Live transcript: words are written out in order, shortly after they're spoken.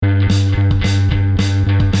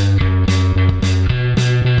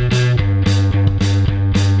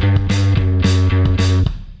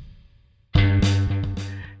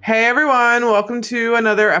welcome to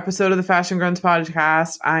another episode of the Fashion Grunts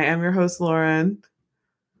podcast. I am your host, Lauren.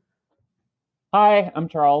 Hi, I'm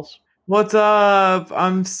Charles. What's up?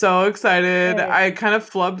 I'm so excited. Hey. I kind of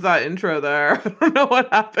flubbed that intro there. I don't know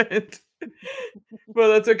what happened, but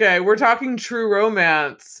that's okay. We're talking True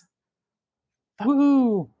Romance.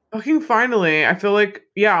 Woohoo! Fucking finally. I feel like,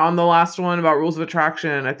 yeah, on the last one about Rules of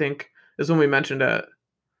Attraction, I think is when we mentioned it.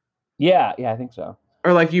 Yeah, I think so.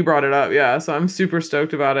 Or like you brought it up, yeah. So I'm super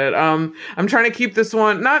stoked about it. I'm trying to keep this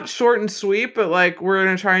one not short and sweet, but like we're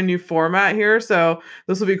gonna try a new format here. So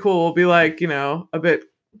this will be cool. We'll be like, a bit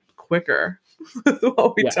quicker with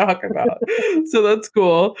what we talk about. So that's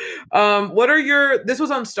cool. This was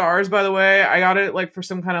on Stars, by the way. I got it like for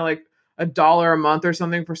some kind of like $1 a month or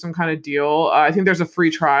something for some kind of deal. I think there's a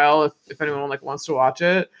free trial if anyone like wants to watch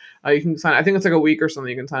it. You can sign. I think it's like a week or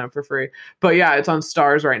something. You can sign up for free. But yeah, it's on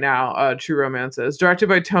Stars right now. True Romances, directed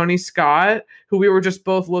by Tony Scott, who we were just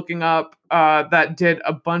both looking up. That did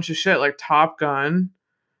a bunch of shit like Top Gun.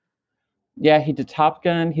 Yeah, he did Top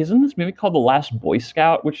Gun. He's in this movie called The Last Boy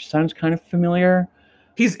Scout, which sounds kind of familiar.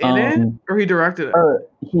 He's in it, or he directed it? Or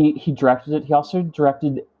he directed it. He also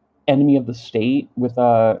directed Enemy of the State with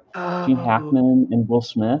Gene Hackman and Will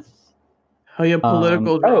Smith. Oh yeah,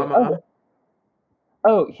 political drama.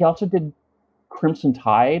 He also did Crimson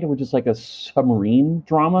Tide, which is like a submarine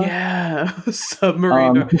drama. Yeah,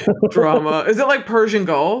 submarine drama. Is it like Persian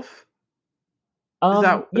Gulf? Is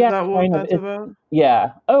that what that's about?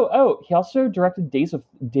 Yeah. He also directed Days of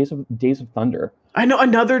Thunder. I know,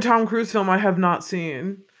 another Tom Cruise film I have not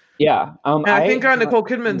seen. Yeah. And I think Nicole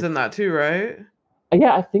Kidman's in that too, right?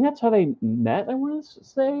 Yeah, I think that's how they met, I want to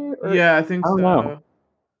say. Yeah, I think so. Know.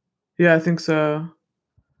 Yeah, I think so.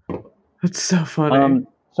 It's so funny.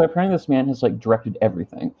 So apparently this man has like directed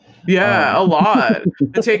everything. Yeah, a lot.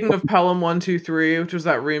 The Taking of Pelham 1, 2, 3, which was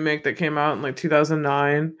that remake that came out in like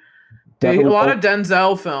 2009. A lot of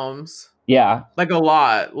Denzel films. Yeah. Like a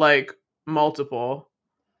lot, like multiple.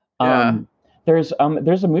 Yeah. There's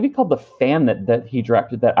a movie called The Fan that he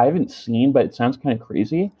directed that I haven't seen, but it sounds kind of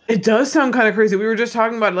crazy. It does sound kind of crazy. We were just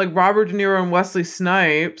talking about like Robert De Niro and Wesley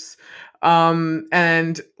Snipes.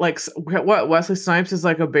 And like what Wesley Snipes is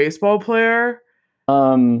like a baseball player.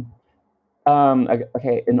 Okay,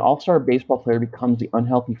 an all-star baseball player becomes the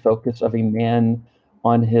unhealthy focus of a man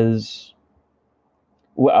on his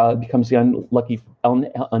becomes the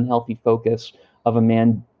unhealthy focus of a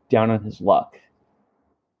man down on his luck.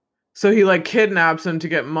 So he like kidnaps him to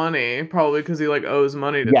get money, probably because he like owes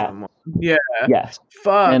money to someone. Yeah. Yes.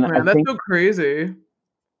 Fuck, and man, that's so crazy.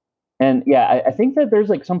 And yeah, I think that there's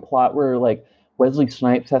like some plot where like Wesley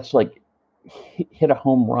Snipes has to like hit a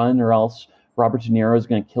home run, or else Robert De Niro is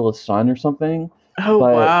going to kill his son or something. Oh,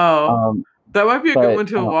 wow. That might be a good one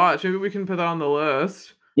to watch. Maybe we can put that on the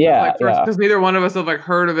list. Yeah. Because neither one of us have like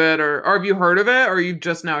heard of it, or have you heard of it, or are you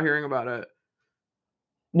just now hearing about it?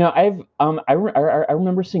 No, I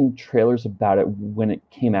remember seeing trailers about it when it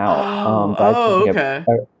came out. Okay.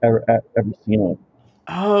 I've ever seen it.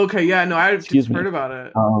 Oh, okay. Yeah, no, I've just heard about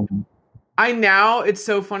it. It's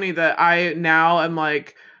so funny that I now am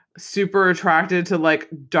like super attracted to like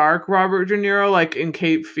dark Robert De Niro, like in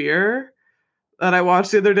Cape Fear, that I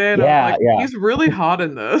watched the other day. And I'm like, he's really hot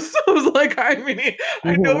in this. I was like, I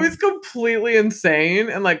know he's completely insane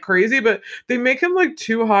and like crazy, but they make him like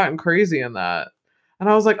too hot and crazy in that. And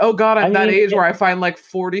I was like, oh God, I'm that age where I find like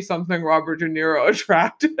 40-something Robert De Niro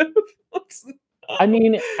attractive. I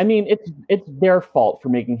mean, it's their fault for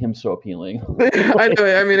making him so appealing. I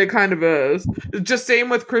know. I mean, it kind of is. Just same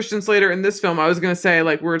with Christian Slater in this film. I was gonna say,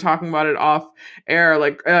 like, we were talking about it off air.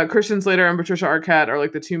 Like, Christian Slater and Patricia Arquette are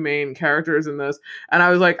like the two main characters in this. And I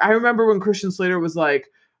was like, I remember when Christian Slater was like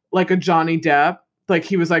a Johnny Depp. Like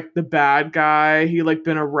he was like the bad guy. He like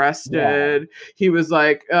been arrested. Yeah. He was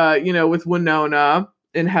like, with Winona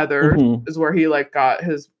in Heather is where he like got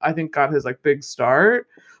his like big start.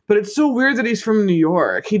 But it's so weird that he's from New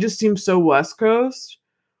York. He just seems so West Coast.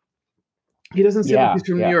 He doesn't seem like he's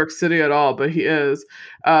from New York City at all, but he is.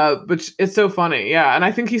 But it's so funny. Yeah. And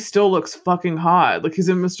I think he still looks fucking hot. Like he's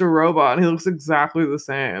in Mr. Robot and he looks exactly the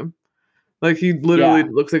same. Like he literally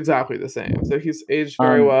looks exactly the same. So he's aged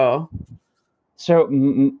very well. So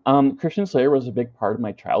Christian Slater was a big part of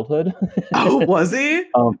my childhood. Oh, was he?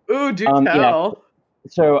 Ooh, do tell. Yeah.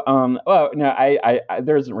 So, I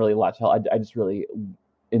there isn't really a lot to tell. I just really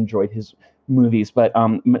enjoyed his movies, but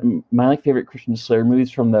my like favorite Christian Slater movies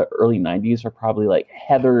from the early 90s are probably like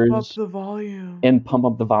Heathers, Pump Up the Volume, and Pump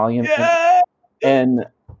Up the Volume. Yeah! And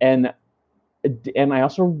I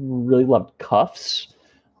also really loved Cuffs.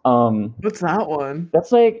 What's that one?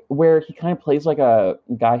 That's like where he kind of plays like a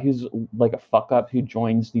guy who's like a fuck up who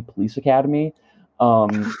joins the police academy.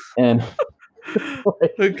 And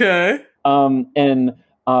Like, Okay. and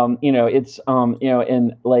it's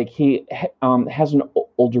and like he has an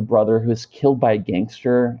older brother who's killed by a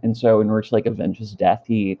gangster, and so in order to like avenge his death,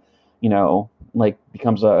 he like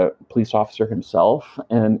becomes a police officer himself,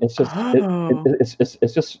 and it's just Oh.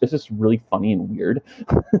 it's just really funny and weird.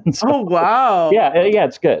 And so Oh wow. yeah,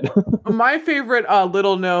 it's good. My favorite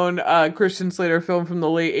little known Christian Slater film from the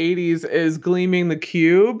late 80s is Gleaming the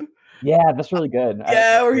Cube. Yeah, that's really good. I like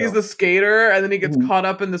Yeah, that where he's too. the skater and then he gets Mhm. caught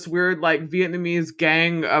up in this weird like Vietnamese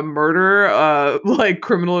gang murder like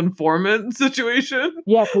criminal informant situation.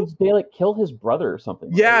 Yeah, because they like kill his brother or something,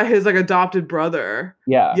 right? Yeah, his like adopted brother.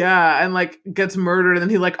 Yeah. Yeah, and like gets murdered and then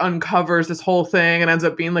he like uncovers this whole thing and ends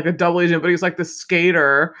up being like a double agent, but he's like the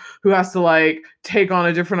skater who has to like take on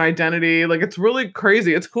a different identity. Like it's really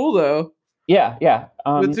crazy. It's cool though. Yeah, yeah.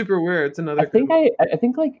 It's super weird. It's I another good think one. I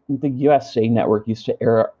think like the USA Network used to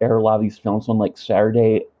air a lot of these films on like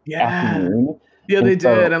Saturday Yeah. afternoon, Yeah, and they did,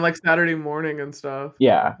 so and like Saturday morning and stuff.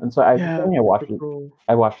 yeah, and so I think Yeah, I super cool.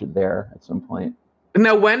 I watched it there at some point.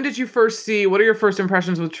 Now, when did you first see what are your first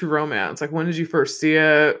impressions with True Romance? Like, when did you first see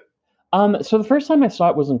it? So the first time I saw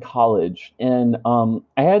it was in college, and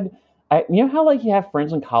you know how like you have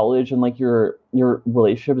friends in college, and like your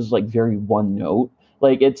relationship is like very one note.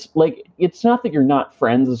 Like it's not that you're not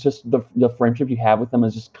friends; it's just the friendship you have with them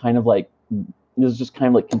is just kind of like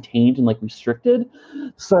contained and like restricted.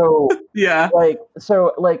 So Yeah.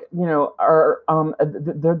 our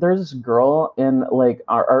there's this girl, and like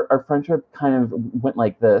our friendship kind of went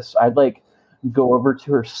like this. I'd like go over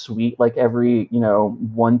to her suite like every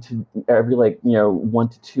 1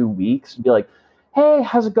 to 2 weeks and be like, hey,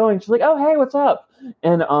 how's it going? She's like, oh, hey, what's up?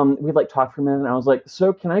 And we'd like talk for a minute, and I was like,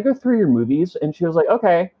 so can I go through your movies? And she was like,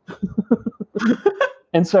 okay.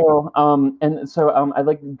 And so I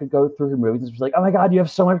like to go through her movies, and she's like, "Oh my god, you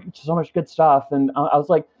have so much good stuff." And I was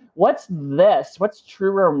like, "What's this? What's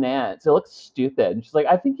True Romance? It looks stupid." And she's like,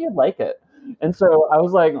 "I think you'd like it." And so I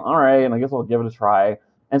was like, "All right," and I guess I'll give it a try.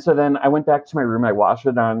 And so then I went back to my room, and I watched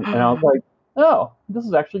it on, and I was like, "Oh, this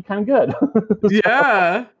is actually kind of good."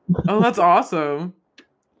 Yeah. Oh, that's awesome.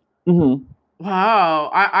 Mhm.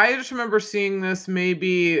 Wow. I just remember seeing this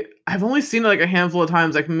maybe I've only seen it like a handful of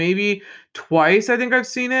times, like maybe twice I think I've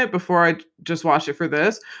seen it before I just watched it for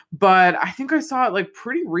this. But I think I saw it like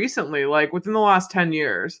pretty recently, like within the last 10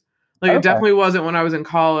 years. Like it Okay. definitely wasn't when I was in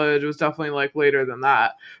college. It was definitely like later than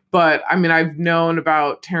that. But I mean, I've known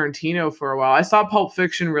about Tarantino for a while. I saw Pulp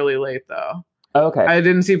Fiction really late though. Okay. I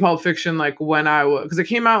didn't see Pulp Fiction like when I was because it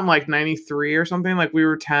came out in like 93 or something, like we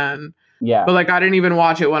were 10. Yeah. But like I didn't even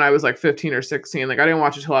watch it when I was like 15 or 16. Like I didn't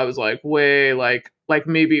watch it till I was like way like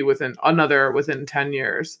maybe within 10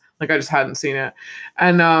 years. Like I just hadn't seen it.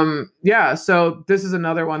 And yeah, so this is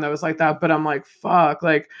another one that was like that, but I'm like fuck,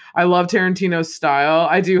 like I love Tarantino's style.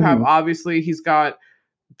 I do have Mhm. obviously he's got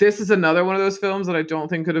this is another one of those films that I don't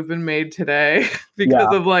think could have been made today because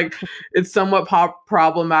Yeah. of like its somewhat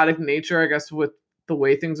problematic nature, I guess, with the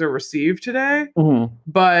way things are received today. Mhm.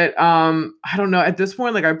 But I don't know. At this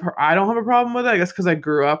point, like I don't have a problem with it. I guess because I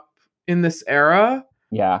grew up in this era,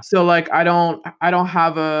 Yeah. so like I don't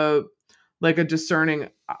have a like a discerning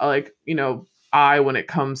like eye when it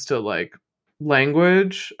comes to like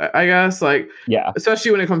language. I guess like Yeah.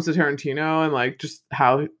 especially when it comes to Tarantino and like just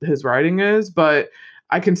how his writing is. But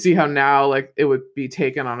I can see how now like it would be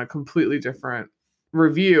taken on a completely different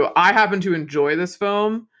review. I happen to enjoy this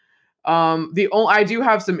film. The only I do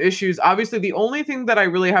have some issues. Obviously, the only thing that I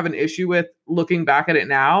really have an issue with looking back at it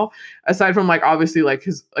now, aside from like obviously like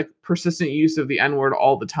his like persistent use of the N word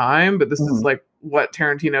all the time, but this is Mhm. like what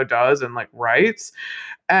Tarantino does and like writes,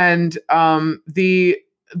 and the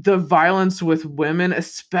violence with women,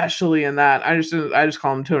 especially in that. I just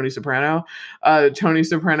call him Tony Soprano, Tony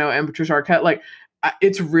Soprano and Patricia Arquette. Like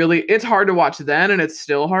it's hard to watch then, and it's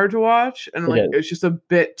still hard to watch, and It like is. it's just a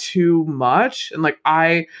bit too much, and like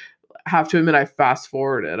I have to admit I fast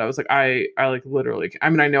forwarded. I was like, I like literally. I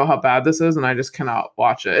mean, I know how bad this is, and I just cannot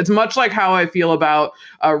watch it. It's much like how I feel about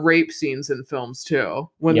rape scenes in films too.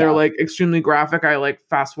 When they're Yeah. like extremely graphic, I like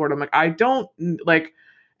fast forward. I'm like, I don't like,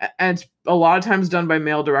 and it's a lot of times done by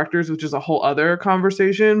male directors, which is a whole other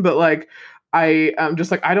conversation. But like, I am just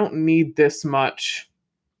like, I don't need this much,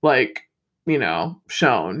 like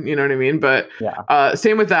shown. You know what I mean? But Yeah.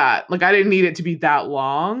 same with that. Like, I didn't need it to be that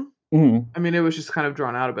long. Mhm. I mean, it was just kind of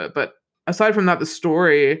drawn out a bit, but aside from that, the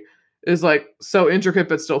story is like so intricate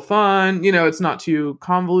but still fun. It's not too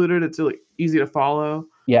convoluted. It's really easy to follow,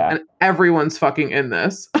 Yeah. and everyone's fucking in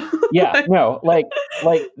this. Yeah, Like, no,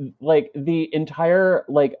 like the entire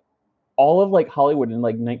like all of like Hollywood in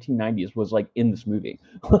like 1990s was like in this movie.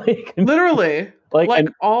 like literally, like like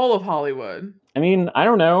and all of Hollywood. I mean, I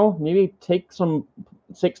don't know. Maybe take some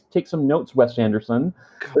notes, Wes Anderson.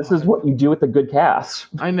 This is God. what you do with a good cast.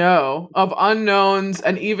 I know of unknowns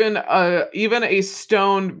and even a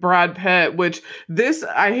stoned Brad Pitt, which this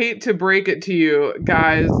I hate to break it to you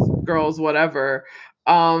guys, girls, whatever.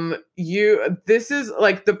 You this is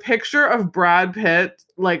like the picture of Brad Pitt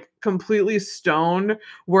like completely stoned,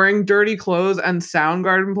 wearing dirty clothes and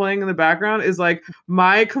Soundgarden playing in the background is like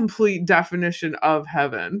my complete definition of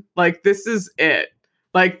heaven. Like this is it.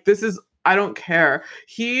 Like this is I don't care.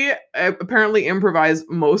 He apparently improvised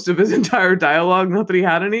most of his entire dialogue, not that he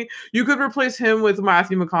had any. You could replace him with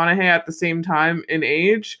Matthew McConaughey at the same time in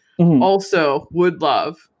age. Mhm. Also, would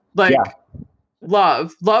love. Yeah. Like,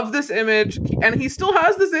 love this image. And he still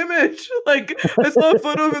has this image. Like, I saw a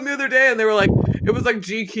photo of him the other day, and they were like, it was like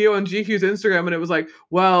GQ on GQ's Instagram, and it was like,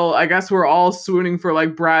 well, I guess we're all swooning for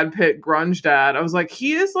like Brad Pitt grunge dad. I was like,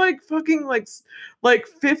 he is like fucking like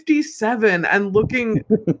 57 and looking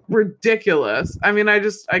ridiculous. I mean, I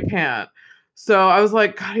can't. So I was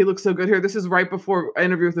like, God, he looks so good here. This is right before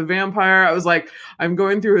Interview with the Vampire. I was like, I'm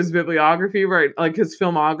going through his bibliography like his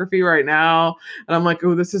filmography right now, and I'm like,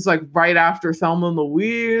 oh, this is like right after Thelma and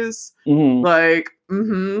Louise. Hmm. Like,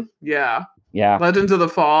 yeah. Yeah. Legends of the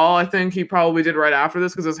Fall. I think he probably did right after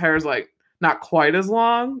this because his hair is like not quite as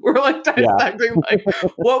long. We're like Yeah. dissecting like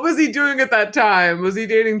what was he doing at that time? Was he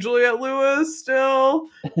dating Juliette Lewis still?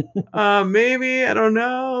 Maybe I don't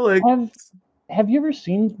know. Like, Have you ever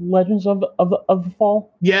seen Legends of the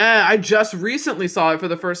Fall? yeah, I just recently saw it for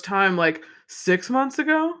the first time like 6 months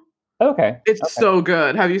ago. Okay. It's Okay. so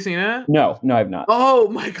good. Have you seen it? No, no, I've not. Oh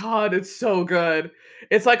my god, it's so good.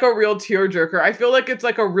 It's like a real tearjerker. I feel like it's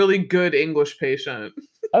like a really good English Patient.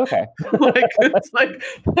 Okay. Like it's like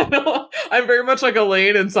I'm very much like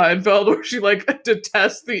Elaine in Seinfeld, where she like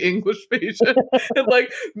detests the English Patient, and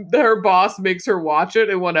like her boss makes her watch it.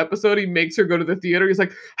 In one episode, he makes her go to the theater. He's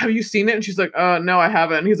like, "Have you seen it?" And she's like, no, I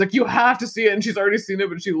haven't." And he's like, "You have to see it." And she's already seen it,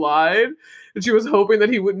 but she lied. And she was hoping that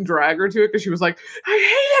he wouldn't drag her to it because she was like,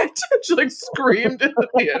 "I hate it." And she like screamed in the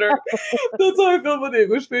theater. That's how I feel about the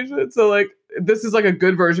English Patient. So like, this is like a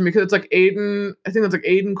good version because it's like Aiden. I think it's like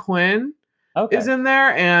Aiden Quinn Okay. is in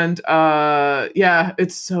there, and yeah,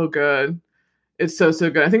 it's so good. It's so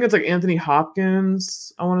good. I think it's like Anthony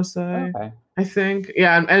Hopkins, I want to say. Okay. I think.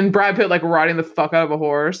 Yeah, and Brad Pitt like riding the fuck out of a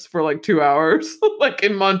horse for like 2 hours, like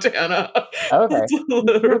in Montana. Okay. It's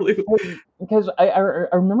literally. Because I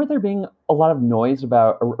remember there being a lot of noise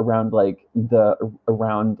about around like the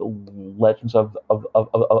around Legends of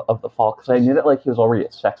the Fall, because I knew that like he was already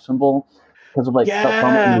a sex symbol because of like some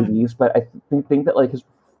Yeah. movies, but I think that like his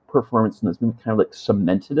performance in this movie kind of like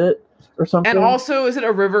cemented it or And something. also, is it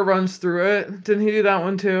A River Runs Through It? Didn't he do that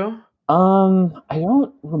one too? I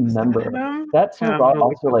don't Was that remember. him? That Yeah, sounds I'm gonna look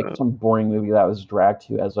also that like up. some boring movie that I was dragged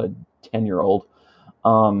to as a 10-year-old.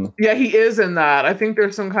 Um, Yeah, he is in that. I think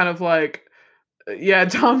there's some kind of like, yeah,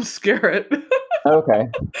 Tom Skerritt okay.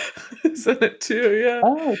 is in it too. Yeah.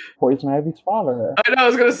 Oh, it's Poison Ivy's father. I know I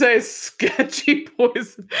was gonna say sketchy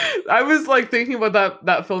poison. I was like thinking about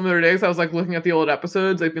that film the other day because I was like looking at the old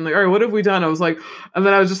episodes, like being like, all right, what have we done? I was like, and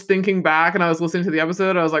then I was just thinking back and I was listening to the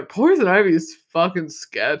episode. I was like, Poison Ivy is fucking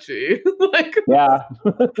sketchy. Like Yeah.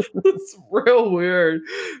 it's real weird.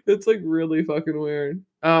 It's like really fucking weird.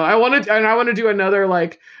 I want to do another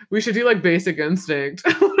like we should do like Basic Instinct.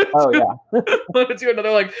 Oh yeah. I want to do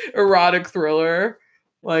another like erotic thriller.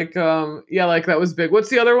 Like yeah, like that was big. What's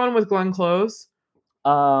the other one with Glenn Close?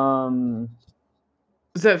 Um,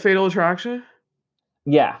 Is that Fatal Attraction?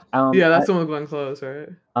 yeah. Yeah, that's the one with Glenn Close, right?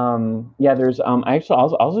 Yeah. There's I actually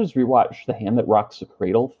also just rewatched The Hand That Rocks the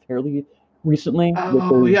Cradle fairly recently,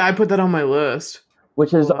 Oh yeah, I put that on my list.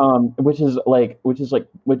 which is which is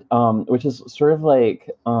sort of like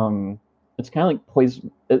it's kind of like poison.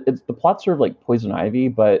 It's the plot sort of like Poison Ivy,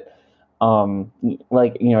 but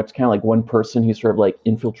like it's kind of like one person who sort of like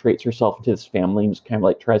infiltrates herself into his family and just kind of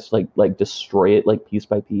like tries to like destroy it like piece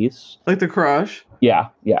by piece. Like The Crush. Yeah,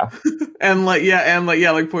 yeah.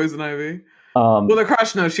 Like Poison Ivy. Well, Um, The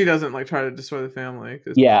Crush, no, she doesn't like try to destroy the family.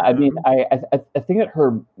 'Cause, yeah, I mean, I think that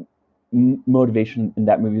her motivation in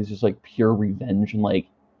that movie is just like pure revenge and like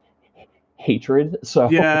hatred. So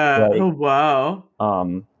yeah. Oh like wow.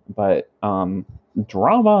 but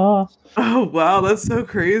drama. Oh wow, that's so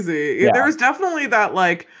crazy. Yeah, there Yeah, was definitely that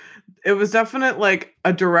like it was definite like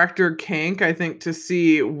a director kink, I think, to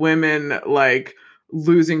see women like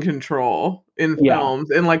losing control in yeah,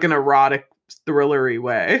 films in like an erotic thrillery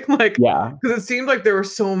way. Like yeah, because it seemed like there were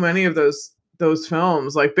so many of those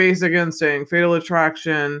films, like Basic Instinct, Fatal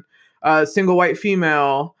Attraction, Single White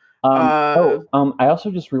Female. Uh, I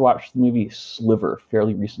also just rewatched the movie Sliver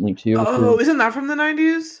fairly recently too, which oh, is isn't that from the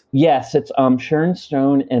 90s? yes, it's Sharon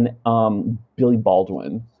Stone and Billy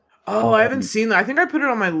Baldwin. Oh, I haven't Um, seen that. I think I put it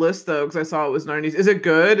on my list though because I saw it was 90s. Is it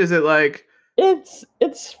good? Is it like,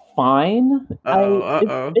 it's fine. oh,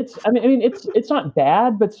 uh-oh. It's not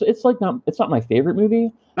bad, but it's not my favorite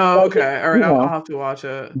movie. Oh, But it, okay. All right, you I'll know, have to watch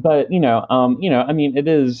it. it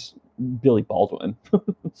is Billy Baldwin.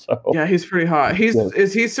 So Yeah, he's pretty hot. yeah,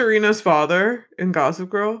 Is he Serena's father in Gossip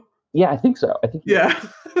Girl? yeah, I think so. I think he is. Yeah.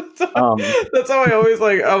 Um, That's how I always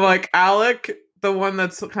like I'm like Alec, the one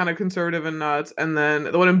that's kind of conservative and nuts, and then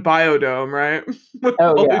the one in Biodome, right? With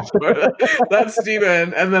oh Pauly yeah, Shore. That's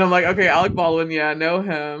Steven. And then I'm like, okay, Alec Baldwin, yeah, know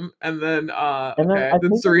him. And then and then okay, I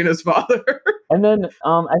then think Serena's father. I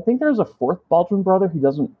think there's a fourth Baldwin brother who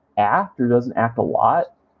doesn't act or doesn't act a lot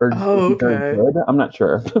or just Oh, isn't very okay. good. I'm not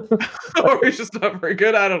sure. Or he's just not very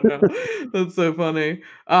good. I don't know. That's so funny.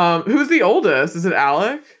 Who's the oldest? Is it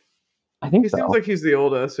Alec? I think He seems so. like he's the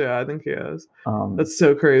oldest. Yeah, I think he is. Um, That's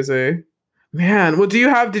so crazy. Man, well, did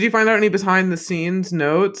you find out any behind the scenes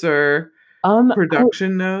notes or um, I,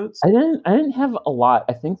 production notes? I didn't have a lot.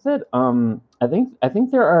 I think there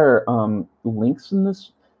are links in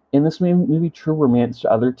this movie True Romance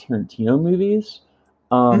to other Tarantino movies.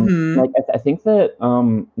 Mm-hmm. I think that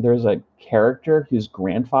there's a character whose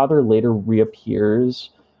grandfather later reappears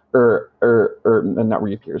or not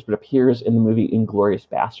reappears, but appears in the movie Inglorious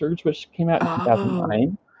Bastards, which came out in Oh,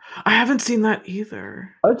 2009. I haven't seen that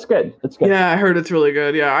either. Oh, it's good. It's good. Yeah, I heard it's really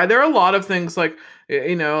good. Yeah, there are a lot of things like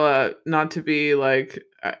not to be like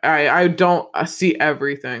I don't see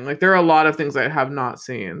everything. Like there are a lot of things I have not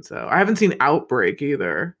seen. So I haven't seen Outbreak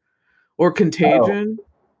either or Oh, Contagion.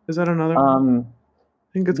 Is that another one? um,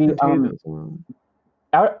 I think it's the Contagion as well.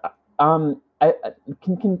 out,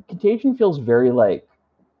 Contagion feels very like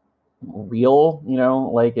real,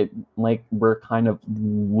 like we're kind of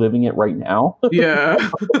living it right now. Yeah.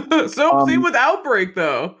 So same um, with Outbreak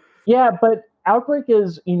though. yeah, but Outbreak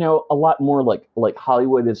is, a lot more like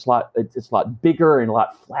Hollywood. It's a lot bigger and a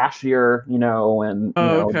lot flashier, and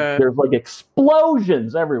Oh, okay. there's like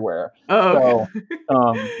explosions everywhere. Oh, okay.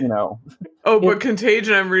 So, you know, Oh, it but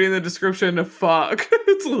Contagion, I'm reading the description of fuck.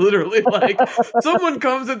 It's literally like someone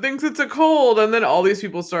comes and thinks it's a cold, and then all these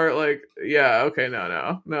people start like, yeah, okay,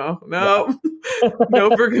 yeah. no.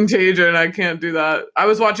 No for Contagion. I can't do that. I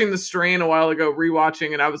was watching The Strain a while ago,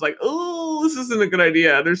 rewatching, and I was like, oh, this isn't a good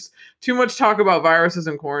idea. There's too much talk about viruses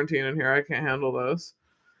in quarantine in here. I can't handle those.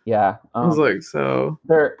 Yeah. I was like, so.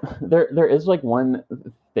 There is like one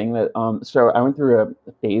thing that so I went through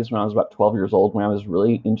a phase when I was about 12 years old when I was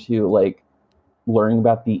really into like learning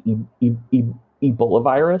about the Ebola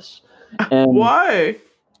virus, and Why?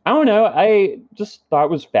 I don't know. I just thought it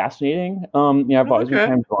was fascinating. Yeah, I've always been Okay,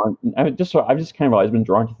 kind of drawn. I've just kind of always been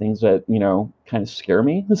drawn to things that kind of scare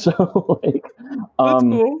me. So like, that's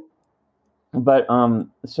um, cool.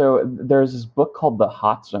 so there's this book called The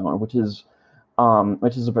Hot Zone, which is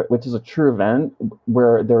a true event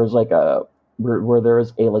where there was like where there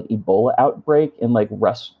was a like Ebola outbreak in like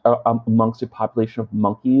rest amongst a population of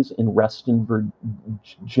monkeys in Reston,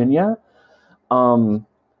 Virginia. Um,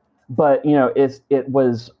 but it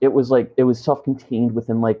was self-contained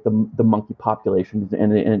within like the monkey population,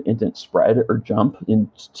 and it didn't spread or jump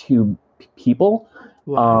into people. Um,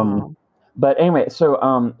 Wow. but anyway, so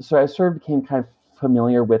I sort of became kind of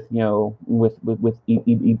familiar with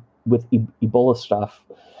Ebola stuff,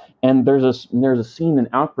 and there's a scene in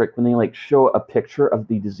Outbreak when they like show a picture of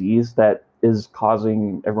the disease that is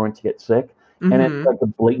causing everyone to get sick, and it's Mm-hmm. like a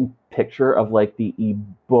blatant picture of like the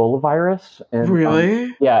Ebola virus, and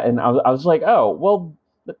Really? yeah, and I was like, oh well,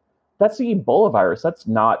 that's the Ebola virus. That's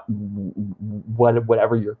not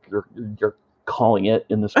whatever you're calling it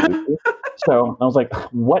in this movie. So I was like,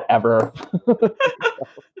 whatever.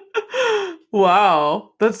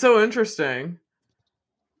 Wow, that's so interesting.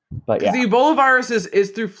 But Because yeah, the Ebola virus is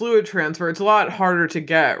through fluid transfer. It's a lot harder to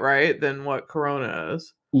get, right, than what Corona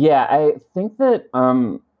is. yeah, I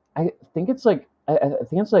think it's like I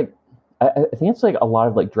think it's like I think it's like a lot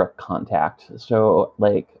of like direct contact. So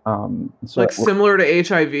Like similar to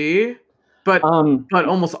HIV, but um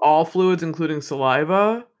almost all fluids, including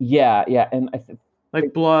saliva, yeah, and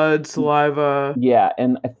like blood, saliva. yeah,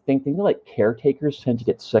 and think like caretakers tend to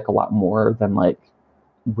get sick a lot more than like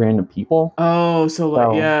random people. Oh, so like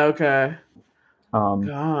So yeah, okay. um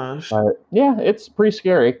Gosh. but yeah, it's pretty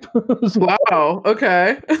scary. Wow.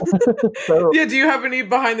 Okay. So Yeah. Do you have any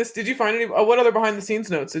behind this? Did you find any? What other behind the scenes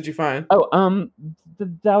notes did you find? oh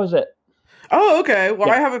that was it. Oh, okay. Well,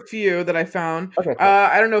 Yeah. I have a few that I found. Okay, cool.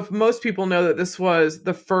 I don't know if most people know that this was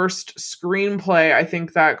the first screenplay I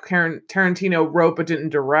think that Tarantino wrote but didn't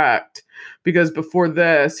direct, because before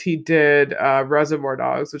this he did Reservoir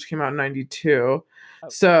Dogs, which came out in '92. Oh.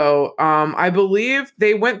 So I believe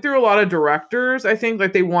they went through a lot of directors. I think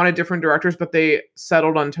like they wanted different directors, but they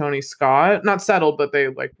settled on Tony Scott. Not settled, but they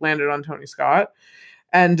like landed on Tony Scott.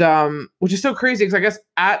 And which is so crazy because I guess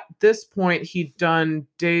at this point he'd done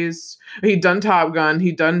Top Gun,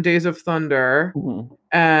 he'd done Days of Thunder, Mhm.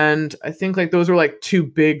 and I think like those were like two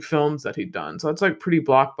big films that he'd done. So it's like pretty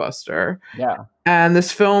blockbuster. Yeah. And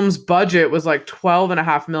this film's budget was like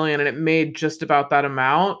 12.5 million, and it made just about that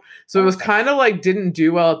amount. So it was Okay. kind of like didn't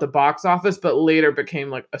do well at the box office, but later became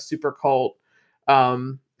like a super cult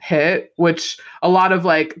hit, which a lot of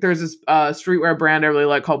like there's this streetwear brand I really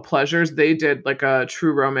like called Pleasures. They did like a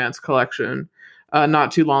true romance collection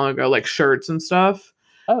not too long ago, like shirts and stuff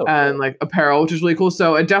Oh, and cool. like apparel, which is really cool.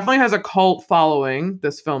 So it definitely has a cult following,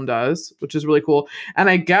 this film does, which is really cool. And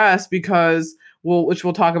I guess because which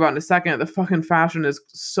we'll talk about in a second, the fucking fashion is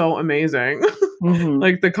so amazing. Mhm.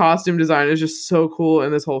 Like the costume design is just so cool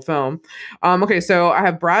in this whole film. Okay, so I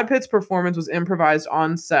have Brad Pitt's performance was improvised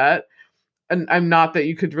on set, and I'm not that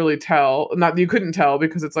you could really tell, not that you couldn't tell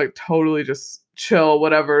because it's like totally just chill,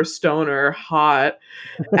 whatever, stoner, hot.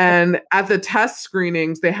 And at the test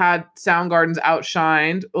screenings, they had Soundgarden's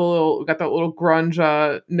Outshined, got that little grunge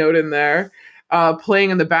note in there, playing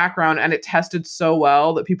in the background, and it tested so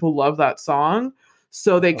well that people love that song.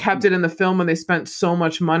 So they kept it in the film, and they spent so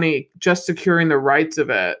much money just securing the rights of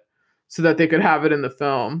it so that they could have it in the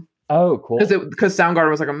film. Oh, cool. Because Soundgarden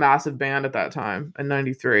was like a massive band at that time in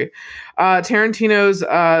 '93. Tarantino's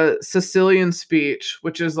Sicilian Speech,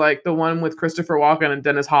 which is like the one with Christopher Walken and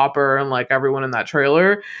Dennis Hopper and like everyone in that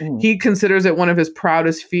trailer, Mhm. he considers it one of his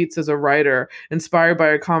proudest feats as a writer, inspired by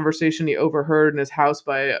a conversation he overheard in his house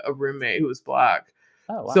by a roommate who was black.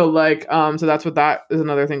 Oh, wow. So like so that's what that is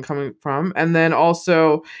another thing coming from. And then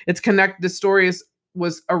also the story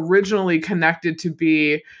was originally connected to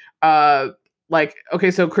be uh like,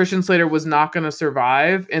 okay, so Christian Slater was not going to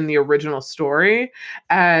survive in the original story,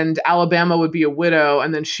 and Alabama would be a widow,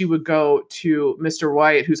 and then she would go to Mr.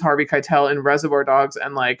 White, who's Harvey Keitel in Reservoir Dogs,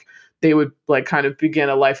 and like they would like kind of begin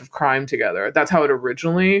a life of crime together. That's how it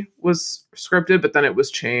originally was scripted, but then it was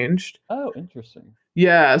changed. Oh, interesting.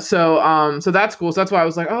 Yeah, so that's cool. So that's why I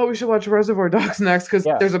was like, oh, we should watch Reservoir Dogs next, because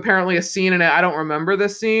Yeah. there's apparently a scene in it. I don't remember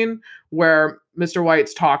this scene where Mr.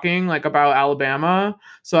 White's talking like about Alabama.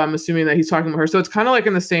 So I'm assuming that he's talking about her. So it's kind of like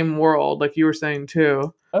in the same world, like you were saying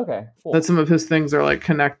too, Okay, cool. that some of his things are like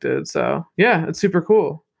connected. So yeah, it's super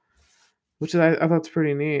cool. Which I thought's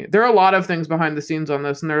pretty neat. There are a lot of things behind the scenes on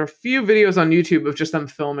this, and there are a few videos on YouTube of just them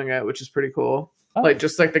filming it, which is pretty cool. Oh. Like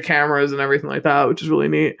just like the cameras and everything like that, which is really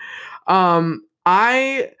neat. So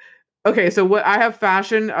what I have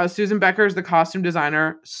fashion, Susan Becker is the costume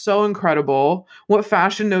designer, so incredible. What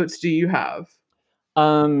fashion notes do you have?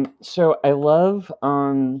 So I love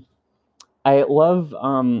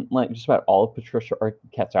like just about all of Patricia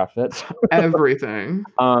Arquette's outfits. Everything.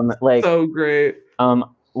 Like So great.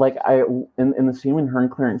 like in the scene when her and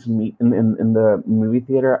Clarence meet in the movie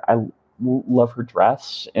theater, I love her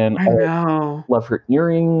dress, and I know. love her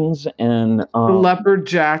earrings, and The leopard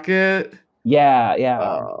jacket. yeah.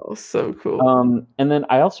 Oh, so cool. And then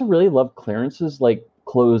I also really love Clarence's like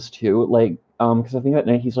clothes too, like because I think that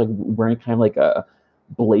night he's like wearing kind of like a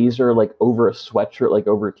blazer like over a sweatshirt, like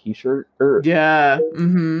over a t-shirt, or Yeah.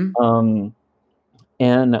 Mm-hmm.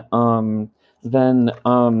 and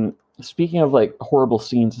then speaking of like horrible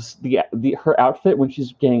scenes, her outfit when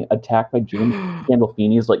she's getting attacked by James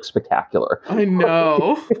Gandolfini is like spectacular. I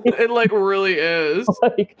know. It like really is.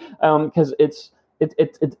 Like because it's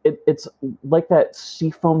like that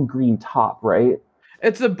seafoam green top, right?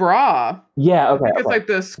 It's a bra. Yeah, okay. I think it's like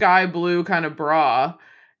the sky blue kind of bra.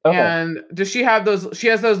 Okay. And does she have those? She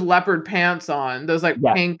has those leopard pants on, those like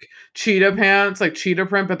pink cheetah pants, like cheetah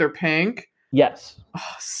print, but they're pink. Yes. Oh,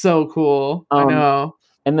 so cool. I know.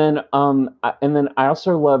 And then I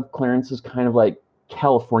also love Clarence's kind of like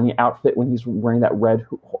California outfit when he's wearing that red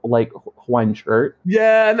like Hawaiian shirt.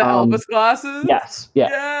 Yeah, and the Elvis glasses. Yes. Yeah.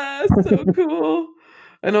 Yes, so cool.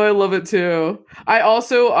 I know, I love it too. I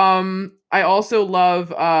also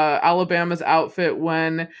love Alabama's outfit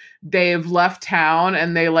when they've left town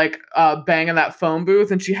and they like bang in that phone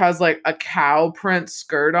booth, and she has like a cow print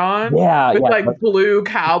skirt on. Yeah, with like blue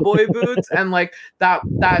cowboy boots and like that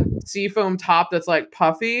seafoam top that's like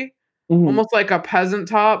puffy, almost like a peasant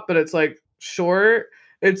top, but it's like short.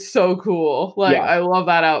 It's so cool. Like I love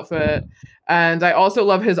that outfit. And I also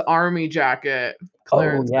love his army jacket. Oh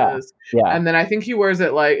yeah, Clarence's. yeah, And then I think he wears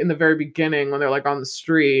it like in the very beginning when they're like on the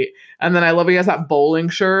street. And then I love he has that bowling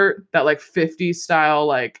shirt, that like 50s style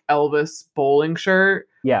like Elvis bowling shirt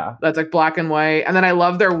yeah. that's like black and white. And then I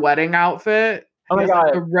love their wedding outfit. Oh He my has like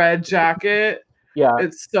god, the red jacket. yeah.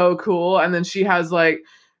 It's so cool. And then she has like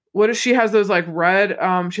what is she has those like red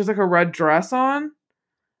she has like a red dress on,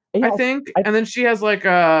 I Yeah, think. I And then she has like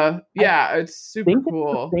a I yeah, it's super think it's the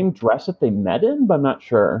cool. same dress that they met in, but I'm not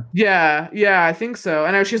sure. Yeah, yeah, I think so.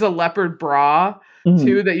 And she has a leopard bra Mhm.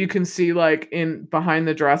 too that you can see like in behind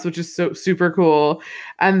the dress, which is so super cool.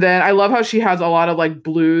 And then I love how she has a lot of like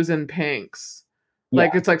blues and pinks. Yeah,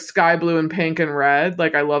 Like it's like sky blue and pink and red.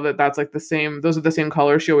 Like I love that that's like the same, those are the same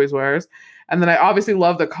colors she always wears. And then I obviously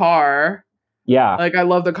love the car. yeah. Like I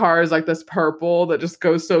love the car is like this purple that just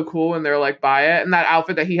goes so cool when they're like by it. And that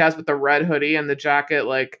outfit that he has with the red hoodie and the jacket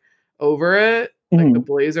like over it, like the Mhm.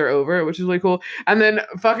 blazer over it, which is really cool. And then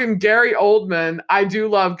fucking Gary Oldman. I do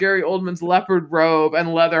love Gary Oldman's leopard robe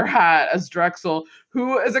and leather hat as Drexel,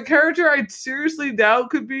 who is a character I seriously doubt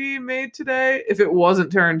could be made today if it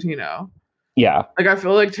wasn't Tarantino. Yeah. Like I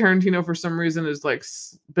feel like Tarantino for some reason has like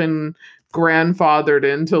been grandfathered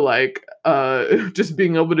into like just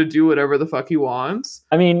being able to do whatever the fuck he wants.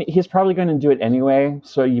 I mean, he's probably going to do it anyway,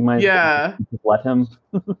 so you might Yeah. just let him.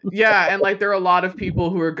 Yeah, and like there are a lot of people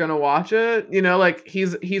who are gonna watch it. You know, like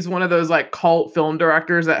he's one of those like cult film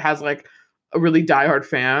directors that has like a really diehard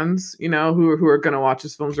fans, you know, who are gonna watch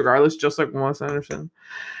his films regardless, just like Wes Anderson.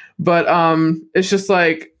 But it's just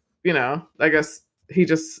like, you know, I guess he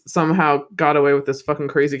just somehow got away with this fucking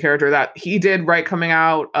crazy character that he did right coming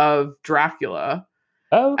out of Dracula.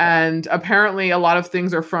 Oh, okay. And apparently a lot of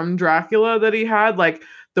things are from Dracula that he had. Like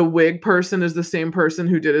the wig person is the same person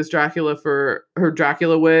who did his Dracula for her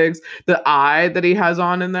Dracula wigs. The eye that he has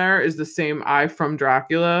on in there is the same eye from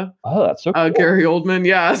Dracula. Oh, that's so cool. Gary Oldman,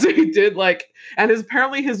 yeah. So he did like, and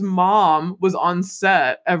apparently his mom was on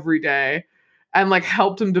set every day and like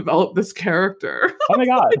helped him develop this character. Oh my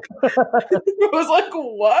god. I was like,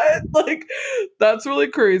 what? Like, that's really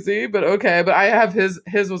crazy, but okay. But I have his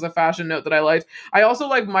was a fashion note that I liked. I also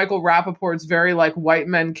like Michael Rappaport's very like white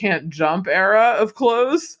men can't jump era of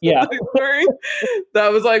clothes. Yeah. That he's wearing.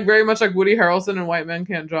 That was like very much like Woody Harrelson and White Men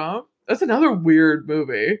Can't Jump. That's another weird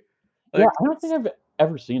movie. Like, Yeah, I don't think I've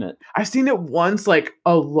ever seen it. I've seen it once, like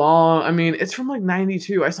I mean, it's from like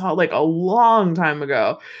 92. I saw it like a long time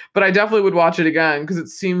ago, but I definitely would watch it again because it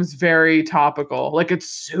seems very topical. Like it's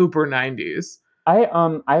super 90s.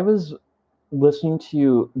 I was listening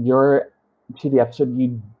to the episode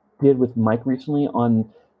you did with Mike recently on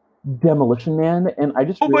Demolition Man, and I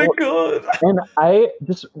just Oh my God. and I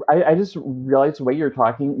just realized the way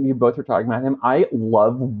you both were talking about him. I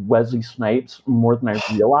love Wesley Snipes more than I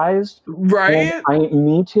realized. Right? And I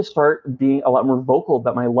need to start being a lot more vocal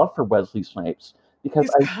about my love for Wesley Snipes because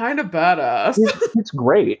He's kind of badass. it's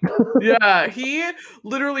great. Yeah, he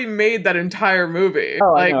literally made that entire movie.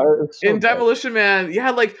 Oh, like I know. It's so in good. Demolition Man,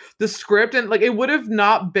 yeah, like the script and like it would have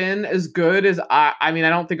not been as good as I mean,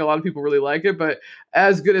 I don't think a lot of people really like it, but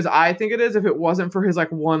as good as I think it is if it wasn't for his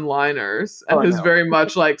like one-liners and Oh, I his know. very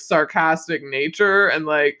much like sarcastic nature and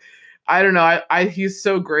like I don't know, I he's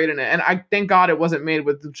so great in it. And I thank God it wasn't made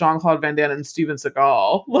with Jean-Claude Van Damme and Steven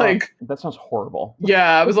Seagal. Like That sounds horrible.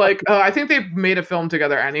 yeah, I was like, I think they've made a film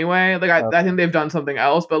together anyway. Like, I think they've done something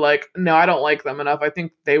else, but like, no, I don't like them enough. I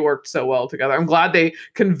think they worked so well together. I'm glad they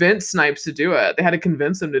convinced Snipes to do it. They had to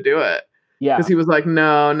convince him to do it Yeah. because he was like,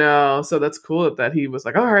 no, no. So that's cool that he was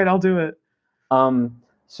like, all right, I'll do it.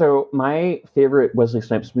 So my favorite Wesley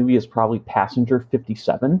Snipes movie is probably Passenger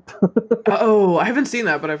 57. Oh, I haven't seen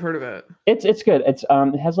that, but I've heard of it. It's good. It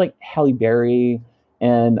has like Halle Berry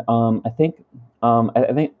and I think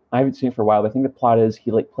I haven't seen it for a while, but I think the plot is he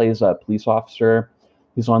like plays a police officer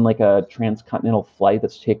who's on like a transcontinental flight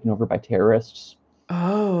that's taken over by terrorists.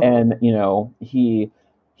 Oh, And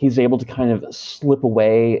he's able to kind of slip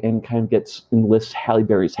away and kind of enlists Halle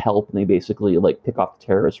Berry's help, and they basically like pick off the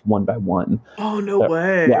terrorists one by one. oh, no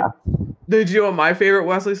way. Yeah. Did you know what my favorite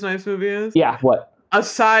Wesley Snipes movie is? Yeah, what?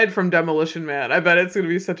 Aside from Demolition Man, I bet it's going to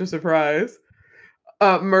be such a surprise.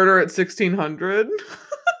 Murder at 1600.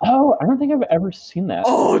 Oh, I don't think I've ever seen that.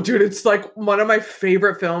 Oh, dude, it's like one of my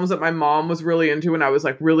favorite films that my mom was really into when I was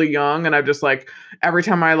like really young. And I just like every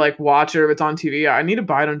time I like watch it or if it's on TV, I need to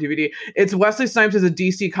buy it on DVD. It's Wesley Snipes as a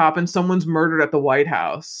DC cop and someone's murdered at the White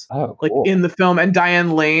House. Oh, cool. Like in the film. And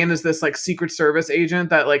Diane Lane is this like Secret Service agent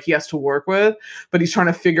that like he has to work with, but he's trying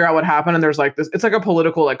to figure out what happened. And there's like this, it's like a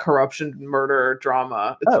political like corruption murder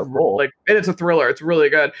drama. It's cool. like, and it's a thriller. It's really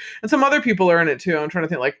good. And some other people are in it too. I'm trying to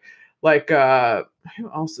think like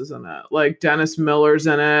who else is in it? Like Dennis Miller's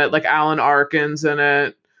in it, like Alan Arkin's in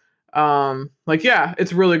it. Like yeah,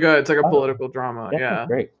 it's really good. It's like a Oh, political drama. that sounds Yeah.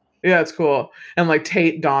 great. Yeah, it's cool. And like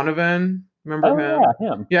Tate Donovan, remember Oh yeah,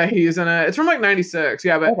 him? him. Yeah, he's in it. It's from like '96.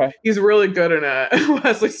 Yeah, but Okay. he's really good in it.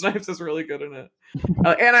 Wesley Snipes is really good in it.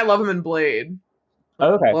 And I love him in Blade.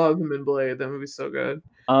 Okay. Love him in Blade. That movie's so good.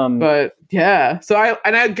 Um, But yeah, so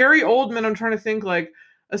I Gary Oldman. I'm trying to think like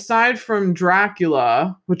aside from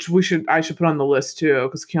Dracula, which I should put on the list too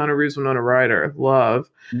because Keanu Reeves, Winona Ryder, love.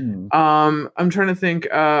 hmm. I'm trying to think.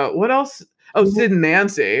 What else? Oh, Sid and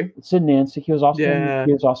Nancy. Sid Nancy. Yeah.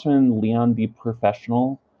 He was also in Leon the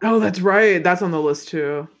Professional. Oh, that's right. That's on the list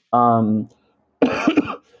too. Um,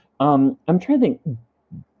 I'm trying to think.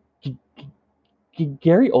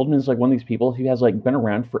 Gary Oldman is like one of these people who has like been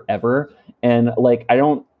around forever, and like you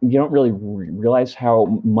don't really realize how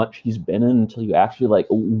much he's been in until you actually like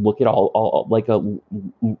look at all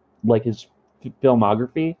like his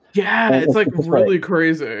filmography. Yeah, And it's like just really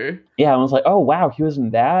crazy. yeah, I was like, oh wow, he was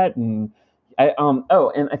in that, and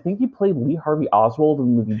and I think he played Lee Harvey Oswald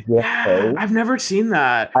in the movie Yeah, JFK. I've never seen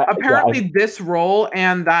that. Apparently, this role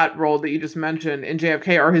and that role that you just mentioned in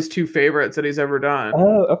JFK are his two favorites that he's ever done.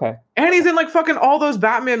 Oh, okay. And he's in like fucking all those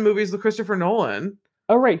Batman movies with Christopher Nolan.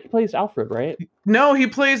 Oh, right, he plays Alfred, right? No, he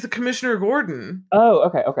plays the Commissioner Gordon. Oh,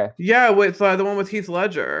 okay, okay. Yeah, with the one with Heath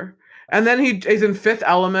Ledger. And then he's in Fifth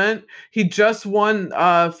Element. He just won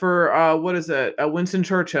for what is it? Winston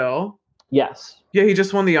Churchill. Yes. Yeah, he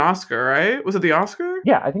just won the Oscar, right? Was it the Oscar?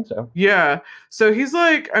 Yeah, I think so. Yeah. So he's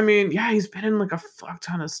like, I mean, yeah, he's been in like a fuck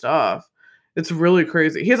ton of stuff. It's really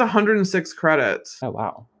crazy. He has 106 credits. Oh,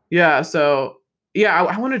 wow. Yeah, so yeah,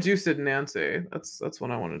 I want to do Sid and Nancy. That's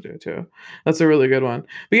what I want to do too. That's a really good one.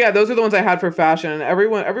 But yeah, those are the ones I had for fashion.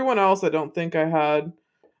 Everyone else I don't think I had.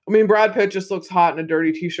 I mean, Brad Pitt just looks hot in a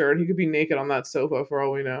dirty t-shirt. He could be naked on that sofa for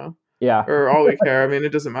all we know. Yeah. Or all we care. I mean, it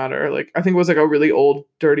doesn't matter. Like I think it was like a really old,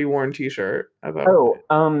 dirty, worn t-shirt.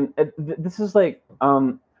 This is like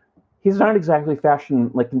he's not exactly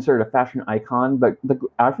considered a fashion icon, but the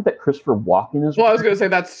outfit that Christopher Walken is. Well, I was gonna say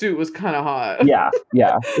that suit was kind of hot. Yeah,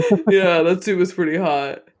 yeah. Yeah, that suit was pretty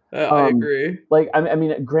hot. I agree. Like, I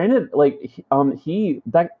mean, granted, like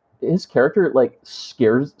his character like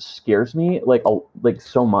scares me like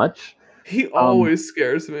so much. He always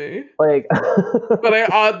scares me. Like, but I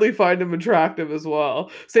oddly find him attractive as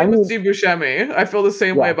well. Same with Steve Buscemi. I feel the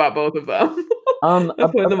same way about both of them. I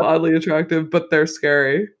find them oddly attractive, but they're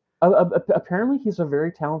scary. Apparently, he's a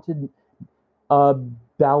very talented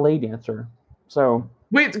ballet dancer. So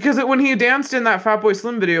wait, because when he danced in that Fatboy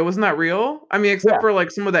Slim video, wasn't that real? I mean, except for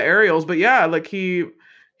like some of the aerials, but yeah, like he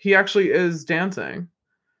actually is dancing.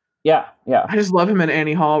 Yeah, yeah. I just love him in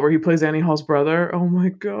Annie Hall, where he plays Annie Hall's brother. Oh my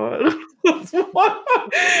god.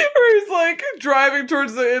 Where he's like driving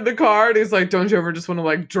towards the car and he's like, don't you ever just want to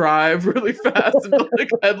like drive really fast into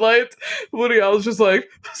like headlights? Woody Allen's just like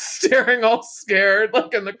staring all scared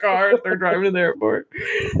like in the car as they're driving to the airport.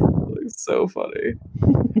 It's so funny.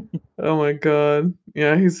 Oh my god.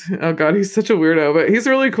 Yeah, he's such a weirdo, but he's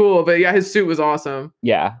really cool. But yeah, his suit was awesome.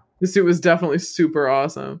 Yeah. His suit was definitely super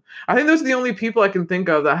awesome. I think those are the only people I can think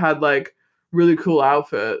of that had like really cool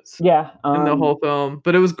outfits. Yeah, in the whole film,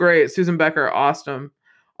 but it was great. Susan Becker, awesome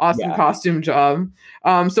costume job.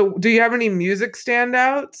 So do you have any music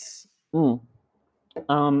standouts? So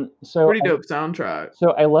pretty dope soundtrack.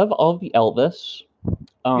 So I love all of the Elvis.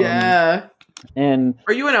 Yeah. And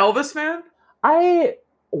are you an Elvis fan? I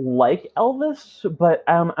like Elvis, but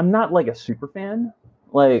I'm not like a super fan.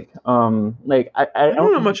 I don't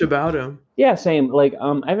know much about him. Yeah, same. Like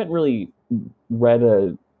I haven't really read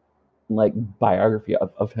a like biography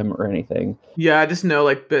of him or anything. Yeah, I just know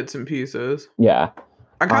like bits and pieces. Yeah.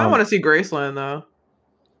 I kind of want to see Graceland though.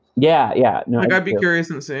 Yeah. No, like I'd be curious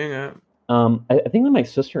in seeing it. I think that my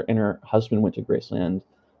sister and her husband went to Graceland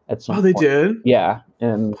at some point. They did? Yeah.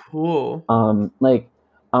 And cool. I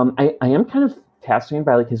am kind of fascinated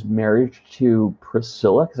by like his marriage to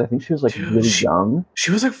Priscilla because I think she was like really young.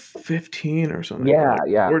 She was like 15 or something. Yeah, like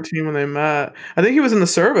yeah. 14 when they met. I think he was in the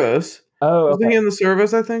service. Oh, okay. Wasn't he in the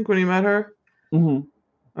service, I think, when he met her? Mm-hmm.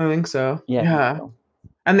 I think so. Yeah. So.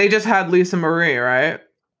 And they just had Lisa Marie, right?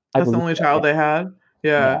 That's the only child they had?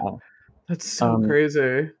 Yeah. That's so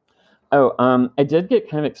crazy. I did get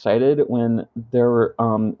kind of excited when there were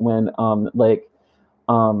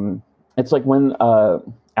it's like when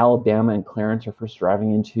Alabama and Clarence are first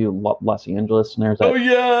driving into Los Angeles and there's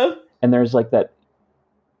and there's like that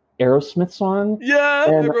Aerosmith song. Yeah,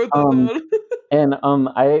 and, I wrote that down. And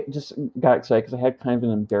I just got excited because I had kind of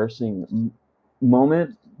an embarrassing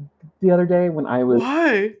moment the other day when I was.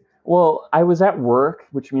 Why? Well, I was at work,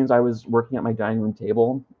 which means I was working at my dining room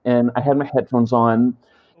table, and I had my headphones on,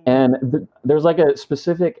 and there's like a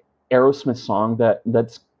specific Aerosmith song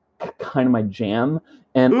that's kind of my jam.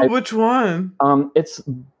 And Ooh, which one? it's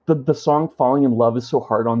the song "Falling in Love" is so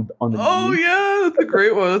hard on the Oh knees. yeah, that's a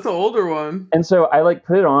great one. That's an older one. And so I like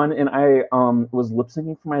put it on, and I was lip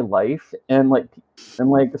syncing for my life, and like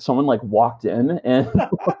someone like walked in, and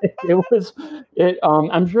like,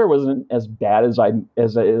 I'm sure it wasn't as bad as I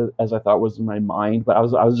thought was in my mind, but I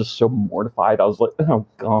was just so mortified. I was like, oh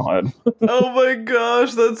god. Oh my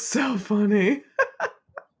gosh, that's so funny.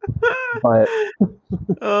 But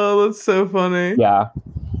Oh, that's so funny. yeah,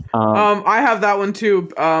 I have that one too.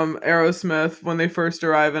 Aerosmith when they first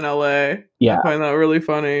arrive in LA. I yeah. find that really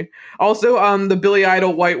funny. Also, the Billy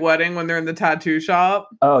Idol White Wedding when they're in the tattoo shop,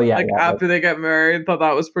 Oh yeah, like yeah. after they get married. Thought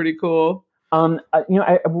that was pretty cool. You know,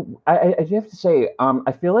 I do have to say,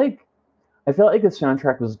 I feel like the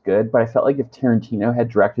soundtrack was good, but I felt like if Tarantino had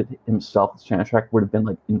directed himself, the soundtrack would have been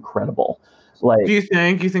like incredible. Do Like you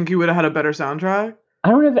think you would have had a better soundtrack? I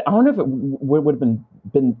don't know if it would have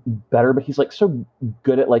been better, but he's like so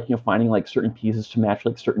good at like finding like certain pieces to match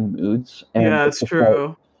like certain moods, and Yeah, it's it's just like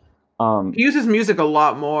true. um He uses music a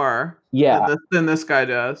lot more yeah than this guy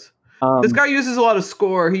does. This um guy uses a lot of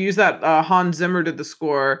score. He used that Hans Zimmer did the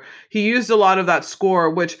score. He used a lot of that score,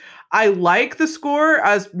 which I like the score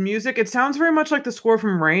as music. It sounds very much like the score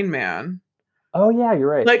from Rain Man. oh yeah, you're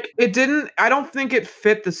right. Like it didn't I don't think it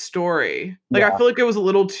fit the story. Like I Yeah. feel like it was a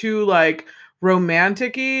little too like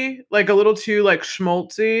romantic-y, like a little too like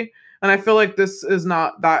schmaltzy. And I feel like this is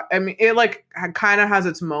not that. I mean, it like kind of has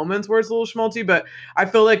its moments where it's a little schmaltzy, but I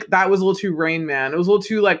feel like that was a little too Rain Man. It was a little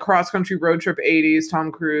too like cross country road trip 80s,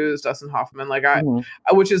 Tom Cruise, Dustin Hoffman, Mhm.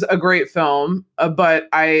 which is a great film. But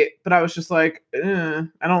I was just like, I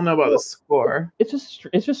don't know about the Well, score. it's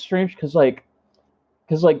just strange because like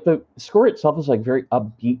the score itself is like very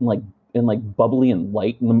upbeat and like bubbly and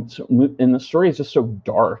light, and the story is just so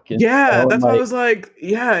dark and Yeah, so and that's why I like was like,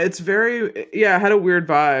 yeah, it's very yeah, it had a weird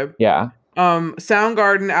vibe. yeah.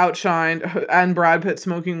 Soundgarden outshined and Brad Pitt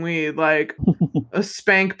smoking weed like a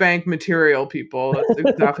spank bank material, people. That's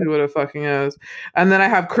exactly what it fucking is. And then I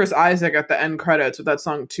have Chris Isaac at the end credits with that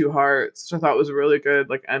song Two Hearts, which I thought was a really good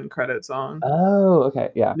like end credit song. Oh, okay,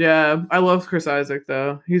 yeah. Yeah, I love Chris Isaac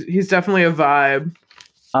though. He's definitely a vibe.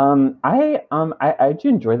 I do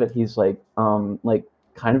enjoy that he's like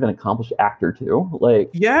kind of an accomplished actor too. Like,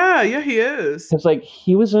 Yeah, yeah, he is. because like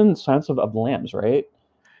he was in Silence of the Lambs, right?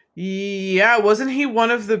 Yeah, wasn't he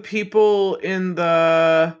one of the people in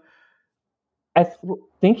the I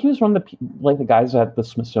think he was one of like the guys at the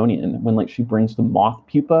Smithsonian when like she brings the moth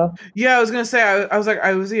pupa. Yeah, I was gonna say. I was like,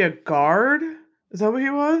 was he a guard? Is that what he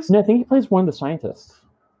was? No, I think he plays one of the scientists.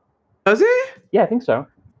 Was he? Yeah, I think so.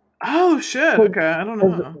 Oh shit. Okay, I don't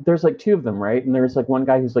 'Cause know. there's like two of them, right? And there's like one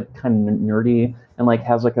guy who's like kind of nerdy and like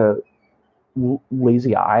has like a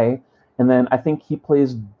lazy eye, and then I think he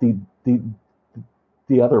plays the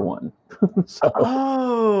the other one. So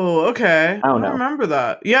Oh, okay. I I don't don't know. remember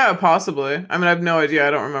that. Yeah, possibly. I mean, I have no idea.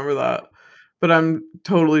 I don't remember that, but I'm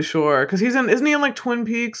totally sure because he's in. Isn't he in like Twin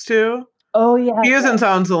Peaks too? Oh yeah, He is yeah. in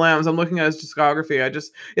Silence of the Lambs. I'm looking at his discography.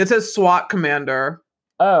 It says SWAT Commander.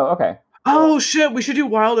 Oh, okay. Oh shit, we should do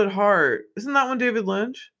Wild at Heart. Isn't that one David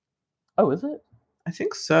Lynch? Oh, is it? I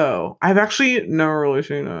think so. I've actually never really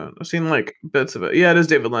seen it. I've seen like bits of it. Yeah, it is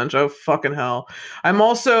David Lynch. Oh fucking hell. I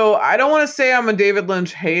don't want to say I'm a David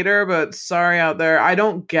Lynch hater, but sorry out there. I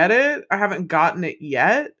don't get it. I haven't gotten it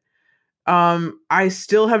yet. I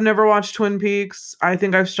still have never watched Twin Peaks. I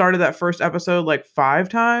think I've started that first episode like 5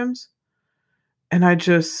 times. And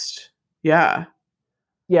yeah.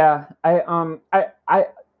 Yeah, I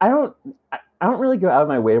don't really go out of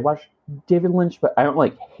my way to watch David Lynch, but I don't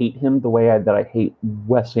like hate him the way that I hate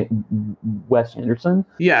Wes Anderson.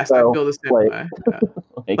 Yes, I So feel the same like way. Yeah.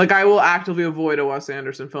 like Like I will actively avoid a Wes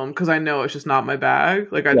Anderson film because I know it's just not my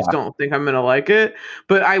bag. Like I just yeah, don't think I'm gonna like it.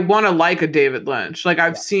 But I want to like a David Lynch. Like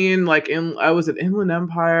I've yeah. seen like in I was at Inland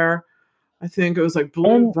Empire. I think it was like Blue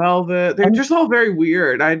And Velvet. They're and just all very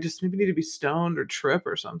weird. I just maybe need to be stoned or trip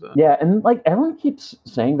or something. yeah, and like everyone keeps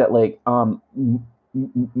saying that like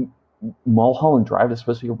Mulholland Drive is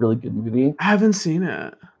supposed to be a really good movie. I haven't seen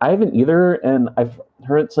it. I haven't either, and I've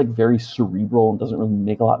heard it's like very cerebral and doesn't really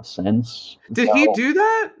make a lot of sense. Did he So do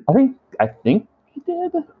that? I think he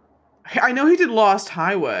did. I know he did Lost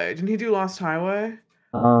Highway. Didn't he do Lost Highway?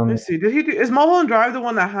 Let me Um, see. Did he do? Is Mulholland Drive the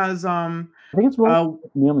one that has I think it's more uh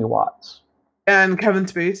Naomi Watts, and Kevin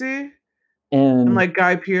Spacey and and like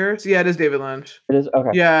Guy Pearce? Yeah, it is David Lynch. it is okay.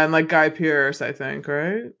 Yeah, and like Guy Pearce, I think,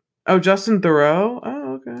 right? Oh, Justin Theroux.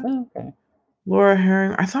 Oh, okay. Okay. Laura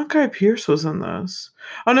Herring. I thought Guy Pearce was in this.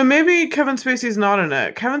 Oh no, maybe Kevin Spacey's not in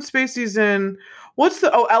it. Kevin Spacey's in What's the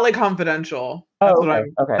LA Confidential? Oh, okay,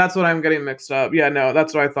 okay. That's what I'm getting mixed up. Yeah, no,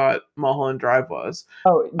 that's what I thought Mulholland Drive was.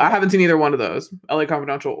 Oh, I haven't seen either one of those, LA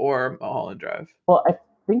Confidential or Mulholland Drive. well, I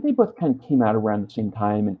think they both kind of came out around the same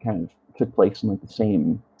time and kind of took place in like the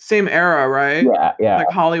same. Same era, right? Yeah, yeah, Like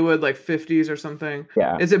Hollywood, like 50s or something.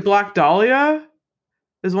 yeah. Is it Black Dahlia?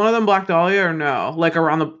 Is one of them Black Dahlia or no? Like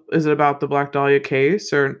around the is it about the Black Dahlia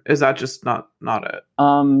case or is that just not it?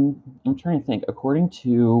 I'm trying to think. According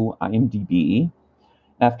to IMDb,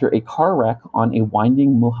 after a car wreck on a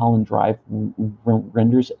winding Mulholland Drive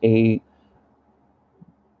renders a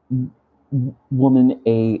woman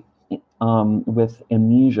a with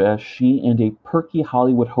amnesia, she and a perky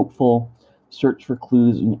Hollywood hopeful search for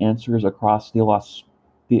clues and answers across Los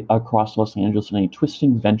Angeles in a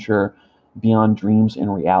twisting venture beyond dreams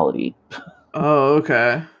and reality. Oh,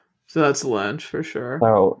 okay. So that's Lynch for sure.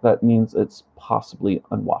 So that means it's possibly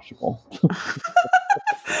unwatchable.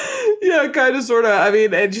 Yeah, kind of, sort of. I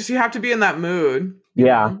mean, it just you have to be in that mood.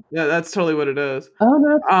 Yeah. Yeah, that's totally what it is. Oh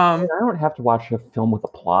no, Um, I don't have to watch a film with a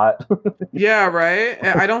plot. yeah, right.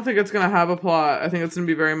 I don't think it's gonna have a plot. I think it's gonna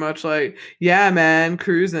be very much like, yeah, man,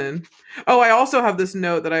 cruising. Oh, I also have this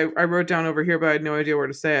note that I wrote down over here, but I had no idea where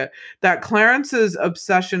to say it. That Clarence's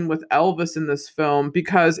obsession with Elvis in this film,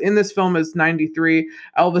 because in this film is 93,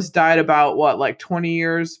 Elvis died about what, like 20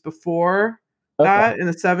 years before that, in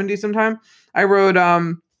the 70s sometime. I wrote,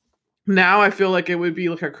 now I feel like it would be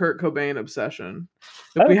like a Kurt Cobain obsession.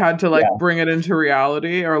 If we had to like bring it into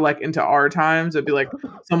reality or like into our times, it'd be like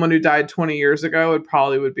someone who died 20 years ago, it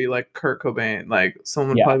probably would be like Kurt Cobain. Like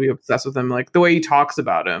someone would probably be obsessed with him, like the way he talks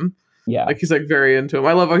about him. Yeah. Like he's like very into him.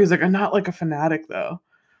 I love how he's like, I'm not like a fanatic though.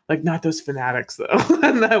 Like not those fanatics though.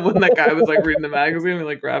 And then when that guy was like reading the magazine, he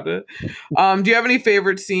like grabbed it. Do you have any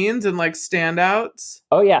favorite scenes and like standouts?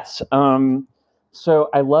 Oh yes. So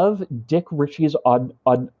I love Dick Ritchie's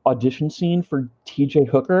audition scene for T.J.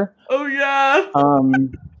 Hooker. Oh yeah.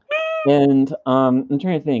 And I'm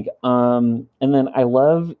trying to think. And then I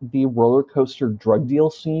love the roller coaster drug deal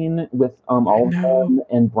scene with all of them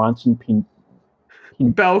and Bronson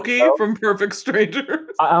Belky from Perfect Strangers.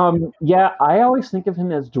 Yeah, I always think of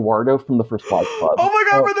him as Eduardo from the First Wives Club. Oh my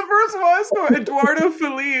god, from the First Wives Club, Eduardo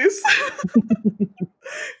Feliz.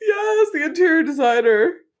 Yes, the interior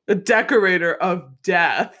designer. A decorator of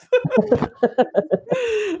death.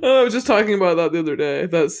 I was just talking about that the other day.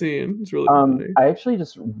 That scene. It's really funny. I actually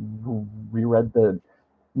just reread the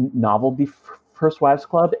novel The First Wives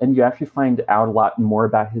Club, and you actually find out a lot more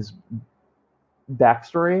about his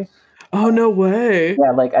backstory. Oh no way.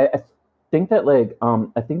 Yeah, like I think that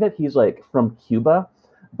I think that he's like from Cuba,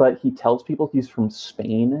 but he tells people he's from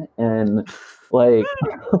Spain, and like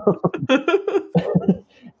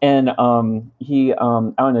and he I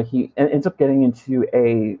don't know, he ends up getting into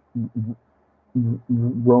a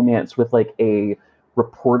romance with like a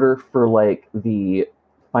reporter for like the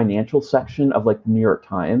financial section of like the New York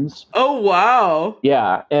Times. Oh wow.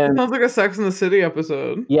 Yeah, and sounds like a Sex and the City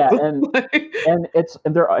episode. Yeah, and it's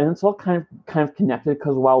all kind of connected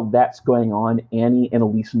because while that's going on, Annie and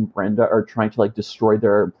Elise and Brenda are trying to like destroy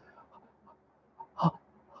their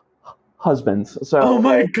husbands. So oh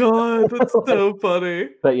my god, that's so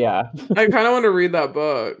funny. But yeah, I kind of want to read that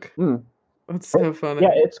book. That's so funny.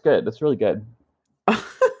 Yeah, it's good. It's really good.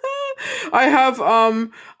 I have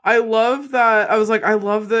I love that. I was like, I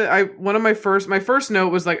love that. My first note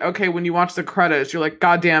was like, okay, when you watch the credits, you're like,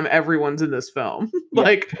 God damn, everyone's in this film.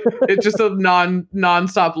 Like it's just a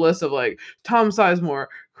non-stop list of like Tom Sizemore,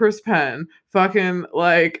 Chris Penn, fucking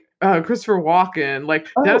like Christopher Walken, like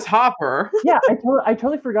Dennis Hopper. Yeah, I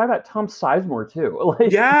totally forgot about Tom Sizemore too.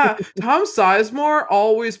 Like, yeah, Tom Sizemore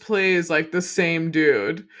always plays like the same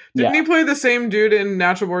dude. Didn't he play the same dude in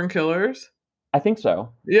Natural Born Killers? I think so.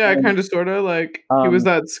 Yeah, kind of, sort of. Like he was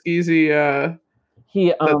that skeezy,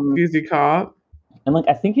 skeezy cop. And like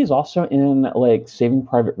I think he's also in like Saving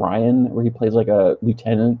Private Ryan, where he plays like a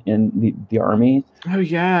lieutenant in the army. Oh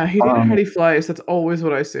yeah, he dated Heidi Fleiss. That's always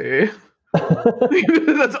what I see.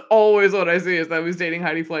 That's always what I see, is that he was dating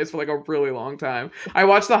Heidi Fleiss for like a really long time. I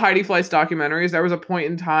watched the Heidi Fleiss documentaries. There was a point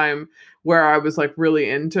in time where I was like really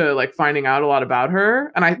into like finding out a lot about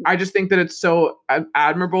her, and I just think that it's so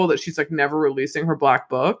admirable that she's like never releasing her black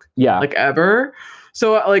book, like ever.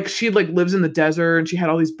 So like she like lives in the desert and she had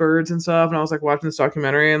all these birds and stuff, and I was like watching this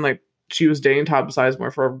documentary, and like she was dating Tom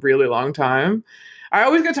Sizemore for a really long time. I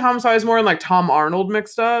always get Tom Sizemore and like Tom Arnold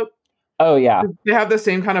mixed up. Oh yeah, they have the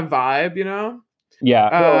same kind of vibe, you know.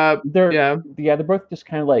 Yeah, they're both just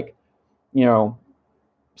kind of like,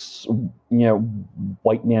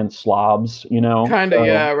 white man slobs, Kind of,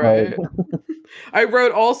 yeah, right. I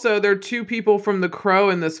wrote also there are two people from The Crow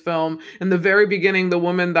in this film. In the very beginning, the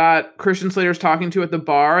woman that Christian Slater's talking to at the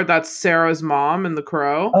bar, that's Sarah's mom in The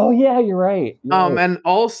Crow. Oh yeah, you're right. And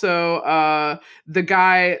also the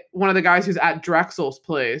guy, one of the guys who's at Drexel's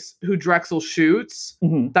place, who Drexel shoots.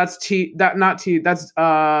 Mhm. That's T. That not T. That's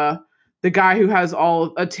the guy who has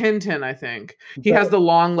all a Tintin. I think he has the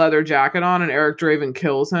long leather jacket on, and Eric Draven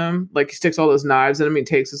kills him. Like he sticks all those knives in him. He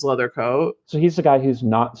takes his leather coat. So he's the guy who's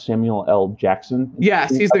not Samuel L. Jackson.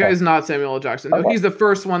 Yes, he's the guy who's not Samuel L. Jackson. No, Okay. he's the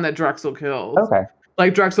first one that Drexel kills. Okay.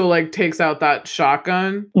 Like Drexel like takes out that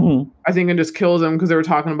shotgun, I think, and just kills him because they were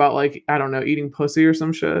talking about like, I don't know, eating pussy or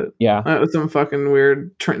some shit. Yeah. It was some fucking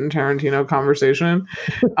weird Trenton Tarantino conversation.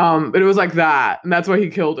 But it was like that, and that's why he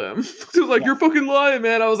killed him. He was like, "You're fucking lying,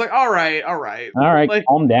 man." I was like, all right, Like,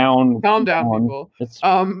 calm down, people.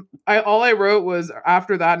 All I wrote was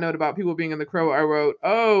after that note about people being in The Crow, I wrote,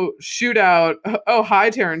 "Oh, shootout. Oh, hi,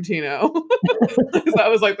 Tarantino." That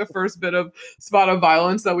was like the first bit of spot of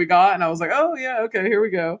violence that we got, and I was like, "Oh yeah, okay, here we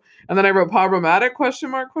go." And then I wrote problematic ?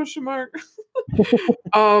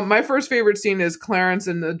 My first favorite scene is Clarence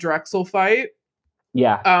in the Drexel fight.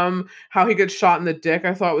 Yeah. How he gets shot in the dick,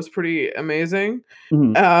 I thought was pretty amazing.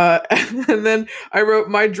 Mhm. And then I wrote,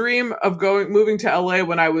 my dream of moving to LA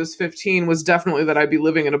when I was 15 was definitely that I'd be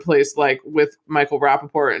living in a place like with Michael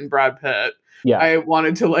Rappaport and Brad Pitt. Yeah. I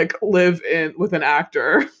wanted to like live with an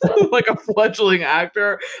actor, like a fledgling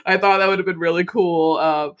actor. I thought that would have been really cool.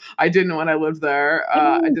 I didn't when I lived there.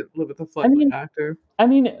 I didn't live with a fledgling actor. I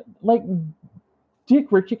mean, like,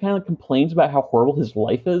 Dick Ritchie kind of complains about how horrible his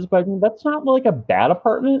life is, but I mean, that's not like a bad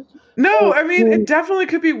apartment. No, I mean, it definitely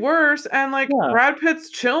could be worse. And like, Brad Pitt's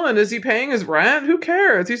chilling. Is he paying his rent? Who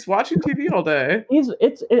cares? He's watching TV all day.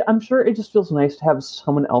 I'm sure it just feels nice to have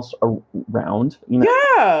someone else around. You know?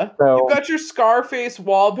 Yeah. So, you've got your Scarface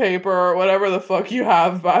wallpaper or whatever the fuck you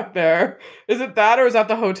have back there. Is it that, or is that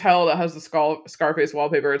the hotel that has the Scarface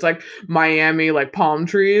wallpaper? It's like Miami, like palm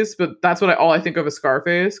trees, but that's what all I think of as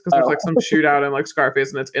Scarface, because there's like some shootout in like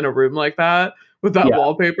Scarface and it's in a room like that with that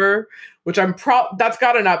wallpaper, which that's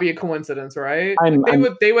got to not be a coincidence, right?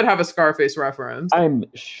 They would have a Scarface reference. I'm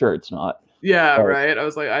sure it's not. Yeah, right. I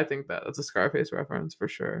was like, I think that's a Scarface reference for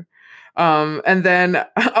sure. And then,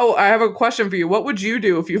 I have a question for you. What would you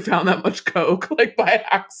do if you found that much coke, like by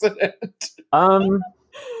accident?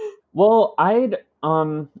 Well, I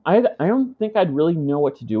don't think I'd really know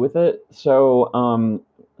what to do with it. So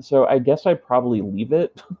I guess I'd probably leave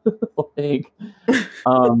it. Like,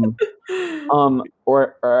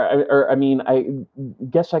 or I mean, I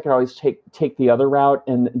guess I could always take the other route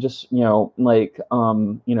and just,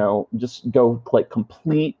 just go like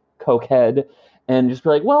complete cokehead and just be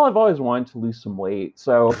like, well, I've always wanted to lose some weight,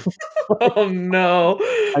 so. Oh no!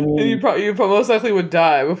 I mean, you most likely would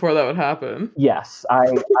die before that would happen. Yes,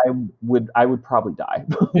 I would probably die.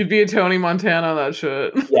 You'd be a Tony Montana, that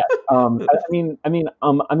shit. Yeah.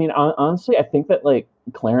 Honestly, I think that like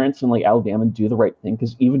Clarence and like Alabama do the right thing,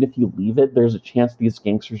 because even if you leave it, there's a chance these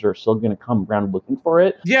gangsters are still going to come around looking for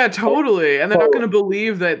it. Yeah, totally, and they're not going to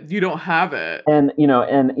believe that you don't have it. And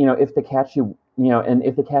if they catch you. And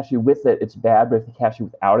if they catch you with it, it's bad. But if they catch you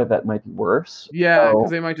without it, that might be worse. Yeah, because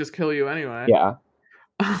they might just kill you anyway. Yeah.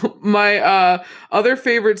 My other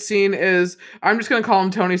favorite scene is, I'm just going to call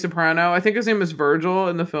him Tony Soprano. I think his name is Virgil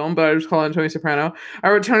in the film, but I just call him Tony Soprano. I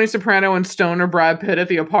wrote Tony Soprano and Stoner Brad Pitt at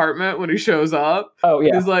the apartment when he shows up. Oh,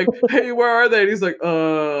 yeah. He's like, hey, where are they? And he's like,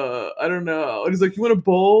 I don't know. And he's like, you want a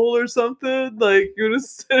bowl or something? Like, you want to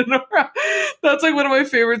sit around? That's like one of my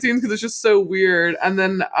favorite scenes because it's just so weird. And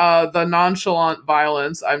then the nonchalant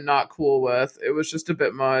violence I'm not cool with. It was just a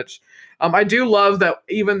bit much. I do love that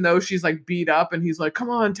even though she's like beat up and he's like,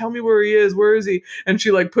 come on, tell me where he is. Where is he? And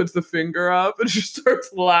she like puts the finger up and she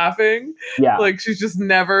starts laughing. Yeah. Like she's just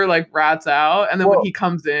never like rats out. And then when he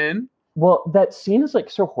comes in. Well, that scene is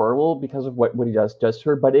like so horrible because of what he does to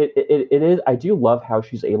her. But it is, I do love how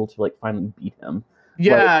she's able to like finally beat him.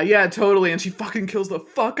 Yeah, totally. And she fucking kills the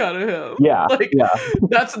fuck out of him. Yeah. Like, yeah.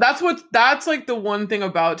 That's like the one thing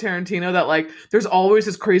about Tarantino that like there's always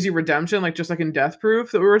this crazy redemption, like just like in Death Proof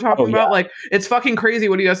that we were talking about. Like it's fucking crazy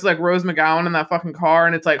what he does to like Rose McGowan in that fucking car,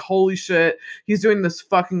 and it's like, holy shit, he's doing this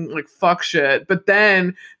fucking like fuck shit. But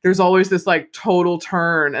then there's always this like total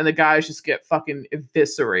turn and the guys just get fucking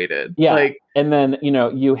eviscerated. Yeah. Like, and then,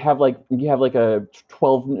 you have like a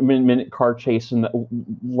 12-minute car chase and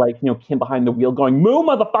like, Kim behind the wheel going, moo,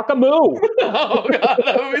 motherfucker, moo. Oh god,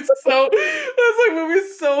 that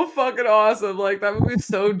movie's so fucking awesome. Like that movie's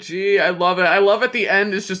so G. I love it. I love at the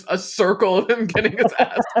end it's just a circle of him getting his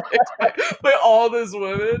ass kicked by all these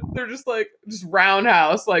women. They're just like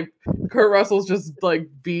roundhouse, like Kurt Russell's just like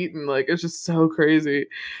beaten, like it's just so crazy.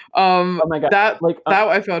 Oh my god! That Like that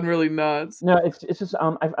I found really nuts. no, it's just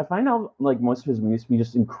I find out like most of his movies to be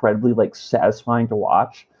just incredibly like satisfying to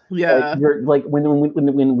watch. Like Yeah. you're like when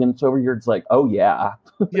it's over, you're just like, oh yeah,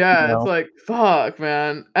 you Yeah, it's know. like fuck,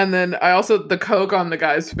 man. And then I also the coke on the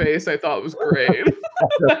guy's face I thought was great.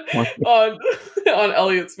 That's funny. on on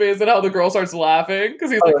Elliot's face and how the girl starts laughing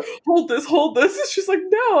because he's like, Oh, hold this. And she's like,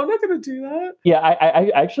 no, I'm not gonna do that. yeah, I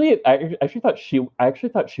actually thought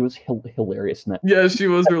she was hilarious in that. Yeah, she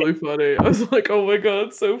was really funny. I was like, oh my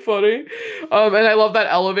god, so funny. And I love that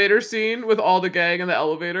elevator scene with all the gang in the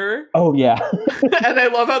elevator. Oh yeah, And I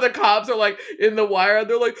love how the cops are like in the wire and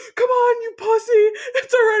they're like, come on, you pussy.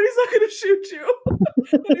 It's alright, he's not gonna shoot you.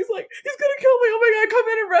 And he's like, he's gonna kill me. Oh my god, come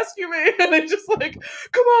in and rescue me. And they just like,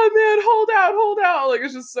 come on, man, hold out, hold out. Like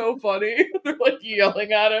it's just so funny. They're like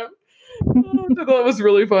yelling at him. Oh, I thought it was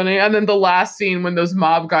really funny. And then the last scene when those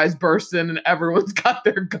mob guys burst in and everyone's got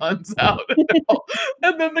their guns out.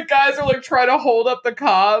 And then the guys are like trying to hold up the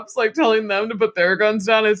cops, like telling them to put their guns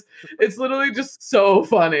down. It's literally just so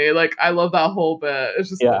funny. Like I love that whole bit. It's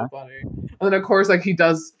just yeah. so funny. And then of course like he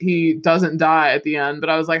doesn't die at the end, but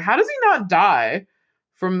I was like, how does he not die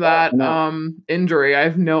from that No. injury? I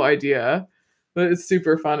have no idea. But it's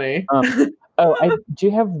super funny. Oh, I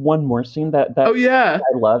do have one more scene that Oh yeah.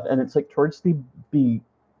 I love, and it's like towards the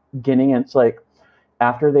beginning, and it's like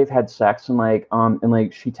after they've had sex, and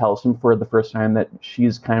like she tells him for the first time that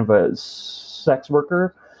she's kind of a sex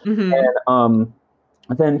worker, Hmm. and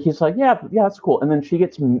then he's like, yeah, that's cool, and then she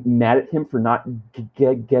gets mad at him for not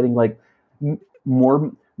getting like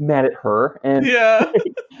more mad at her, and Yeah.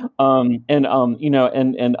 you know,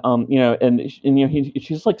 and you know,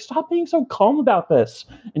 she's like, stop being so calm about this,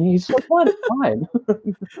 and he's like, what, it's fine.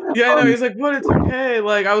 Yeah, I know. um, He's like, what? It's okay.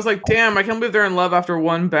 Like, I was like, damn, I can't believe they're in love after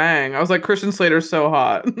one bang. I was like, Christian Slater's so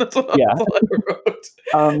hot. yeah, That's all I wrote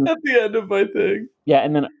um, at the end of my thing. yeah,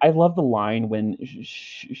 and then I love the line when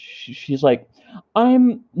she's like,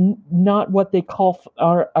 "I'm not what they call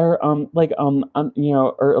are like you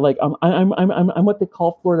know, or like I'm what they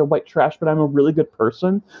call Florida white trash, but I'm a really good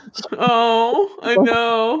person." Oh, I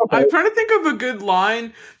know. Okay. I'm trying to think of a good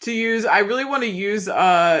line to use. I really want to use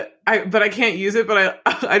but I can't use it, but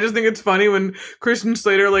I just think it's funny when Christian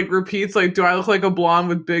Slater like repeats like, do I look like a blonde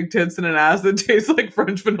with big tits and an ass that tastes like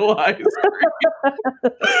French vanilla ice cream?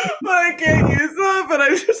 But I can't use that, but I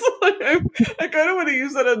just like I kind of want to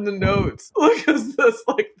use that in the notes. Like as this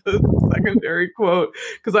like the secondary quote.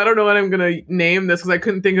 Because I don't know what I'm gonna name this because I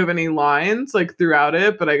couldn't think of any lines like throughout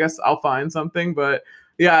it, but I guess I'll find something. But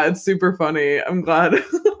yeah, it's super funny. I'm glad.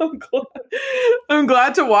 I'm glad. I'm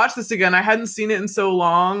glad to watch this again. I hadn't seen it in so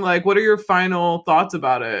long. Like, what are your final thoughts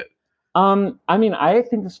about it? I mean, I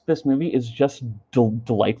think this movie is just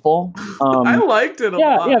delightful. I liked it a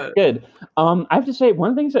Yeah, it's lot. good. I have to say, one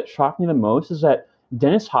of the things that shocked me the most is that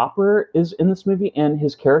Dennis Hopper is in this movie, and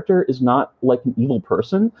his character is not like an evil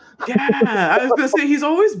person. Yeah, I was gonna say he's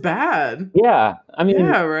always bad. Yeah, I mean,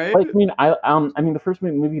 Yeah, right. like, I mean, the first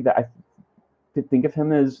movie that I could think of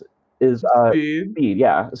him is Speed. Speed.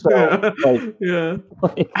 Yeah, so Yeah, like, yeah.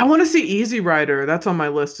 like, I want to see Easy Rider. That's on my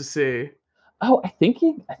list to see. oh, I think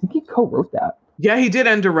he co-wrote that. Yeah, he did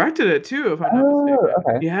and directed it too, if I'm not Oh,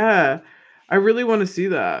 mistaken. okay. Yeah, I really want to see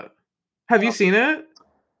that. Have you seen it?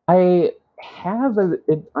 I have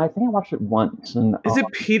I think I watched it once, and Is it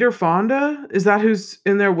Peter Fonda? Is that who's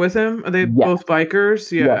in there with him? Are they yes, both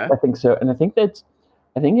bikers? yes, Yeah. I think so, and I think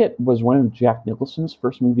it was one of Jack Nicholson's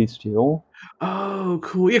first movies too. Oh,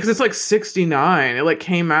 cool. Yeah, because it's like 69. It like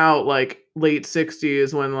came out like late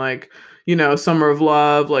 60s when like, Summer of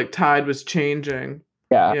Love, like Tide was changing,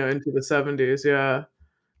 Yeah, into the 70s. Yeah.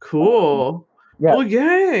 Cool. yeah, Well,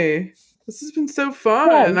 yay. This has been so yeah,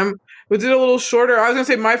 fun. We did a little shorter. I was gonna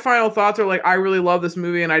say my final thoughts are like I really love this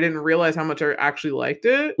movie and I didn't realize how much I actually liked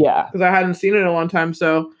it yeah, because I hadn't seen it in a long time.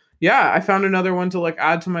 So yeah, I found another one to like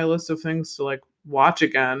add to my list of things to like watch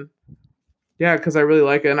again. Yeah, because I really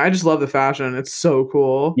like it. And I just love the fashion. It's so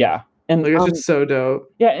cool. yeah, and Like it's just so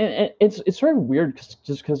dope. yeah, and it's sort of weird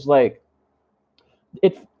because like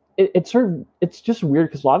it, it's sort of it's just weird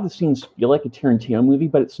because a lot of the scenes feel like a Tarantino movie,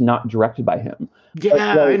 but it's not directed by him. Yeah,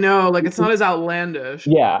 Like, I know. Like it's not as outlandish.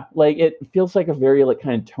 yeah, like it feels like a very like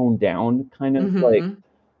kind of toned down kind of like Hmm.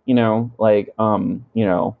 you know like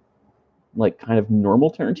kind of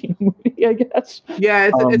normal Tarantino movie, I guess. Yeah,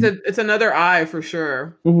 Um, it's another eye for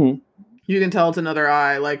sure. mhm, You can tell it's another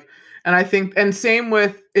eye. Like, and I think, and same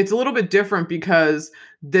with, it's a little bit different because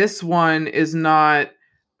this one is not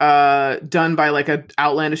done by like a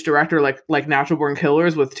outlandish director like Natural Born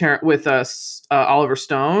Killers with Oliver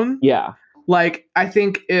Stone. yeah, Like, I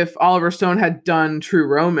think if Oliver Stone had done True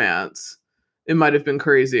Romance, it might have been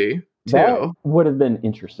crazy That too. would have been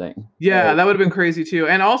interesting. Yeah, that would have been crazy too.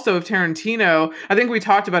 And also if Tarantino, I think we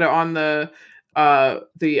talked about it on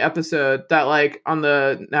the episode that like on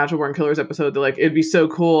the Natural Born Killers episode that like it'd be so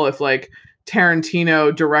cool if like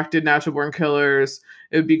Tarantino directed Natural Born Killers.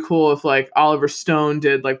 It would be cool if like Oliver Stone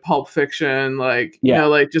did like Pulp Fiction, like you Yeah. know,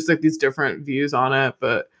 like just like these different views on it.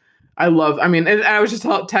 But I mean, and I was just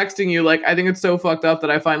texting you like I think it's so fucked up that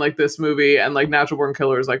I find like this movie and like Natural Born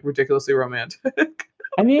Killers like ridiculously romantic.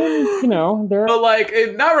 I mean, you know, there. But like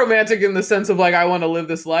not romantic in the sense of like I want to live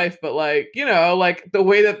this life, but like you know like the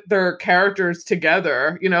way that their characters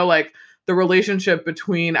together, you know, like the relationship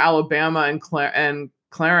between Alabama and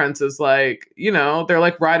Clarence is like, you know, they're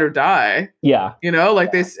like ride or die. Yeah. You know,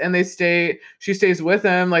 like they stay. She stays with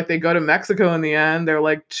him. Like they go to Mexico in the end. They're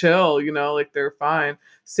like chill. You know, like they're fine.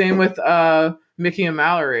 Same with Mickey and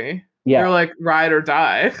Mallory. Yeah. They're like ride or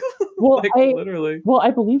die. Well, like literally. Well, I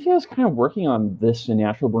believe he was kind of working on this and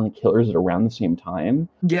Natural Born Killers at around the same time.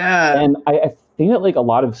 Yeah. And I think that like a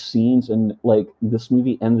lot of scenes in like this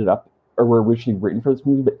movie ended up or were originally written for this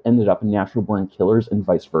movie, but ended up in Natural Born Killers and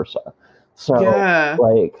vice versa. So yeah.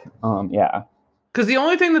 like yeah. Because the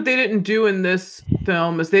only thing that they didn't do in this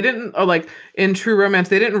film is they didn't, or like in True Romance,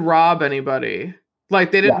 they didn't rob anybody.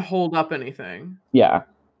 Like they didn't hold up anything. Yeah.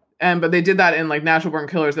 But they did that in like Natural Born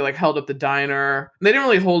Killers. They like held up the diner. They didn't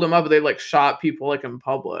really hold them up, but they like shot people like in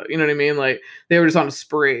public. You know what I mean? Like they were just on a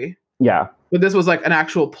spree. Yeah. But this was like an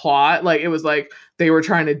actual plot. Like it was like they were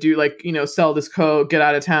trying to do like, you know, sell this coke, get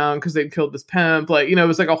out of town because they'd killed this pimp. Like, you know, it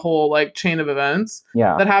was like a whole like chain of events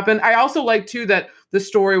that happened. I also like too that the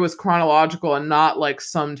story was chronological and not like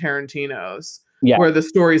some Tarantino's. Yeah. Where the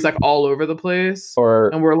story's like all over the place.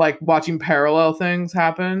 And we're like watching parallel things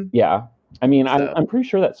happen. Yeah. I mean, I'm pretty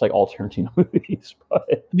sure that's like all Tarantino movies,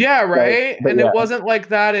 but yeah, right. But it wasn't like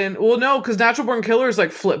that in no, because Natural Born Killers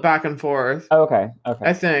like flip back and forth. Oh, okay.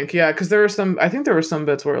 I think because there were some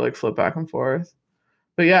bits where it like flip back and forth.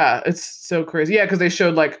 But yeah, it's so crazy. Yeah, because they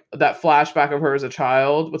showed like that flashback of her as a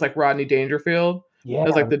child with like Rodney Dangerfield. Yeah,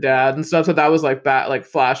 as like the dad and stuff. So that was like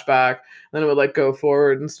flashback. And then it would like go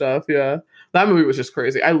forward and stuff. Yeah. That movie was just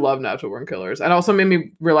crazy. I love Natural Born Killers. And also made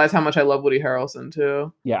me realize how much I love Woody Harrelson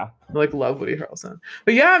too. Yeah. I like love Woody Harrelson.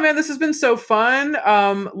 But yeah, man, this has been so fun.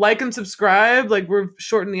 Like and subscribe. Like we're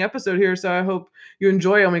shortening the episode here, so I hope you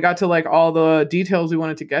enjoy it. And we got to like all the details we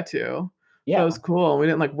wanted to get to. Yeah. That was cool. We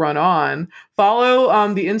didn't like run on.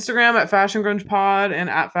 Follow the Instagram at Fashion Grunge Pod and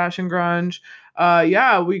at Fashion Grunge.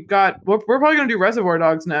 Yeah, we're probably gonna do Reservoir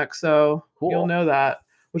Dogs next, so you'll know that,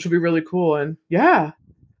 which will be really cool. And yeah.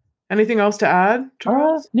 Anything else to add,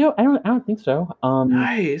 Charles? No, I don't think so.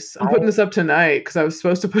 Nice. I'm putting this up tonight because I was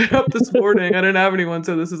supposed to put it up this morning. I didn't have anyone,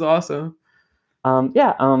 so this is awesome. I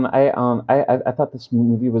thought this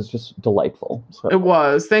movie was just delightful. So. It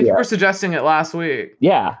was. Thank you for suggesting it last week.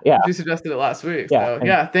 Yeah. You suggested it last week. Yeah. So,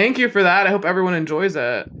 yeah. Thank you for that. I hope everyone enjoys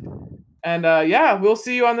it. And yeah, we'll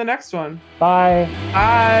see you on the next one. Bye.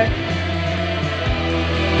 Bye.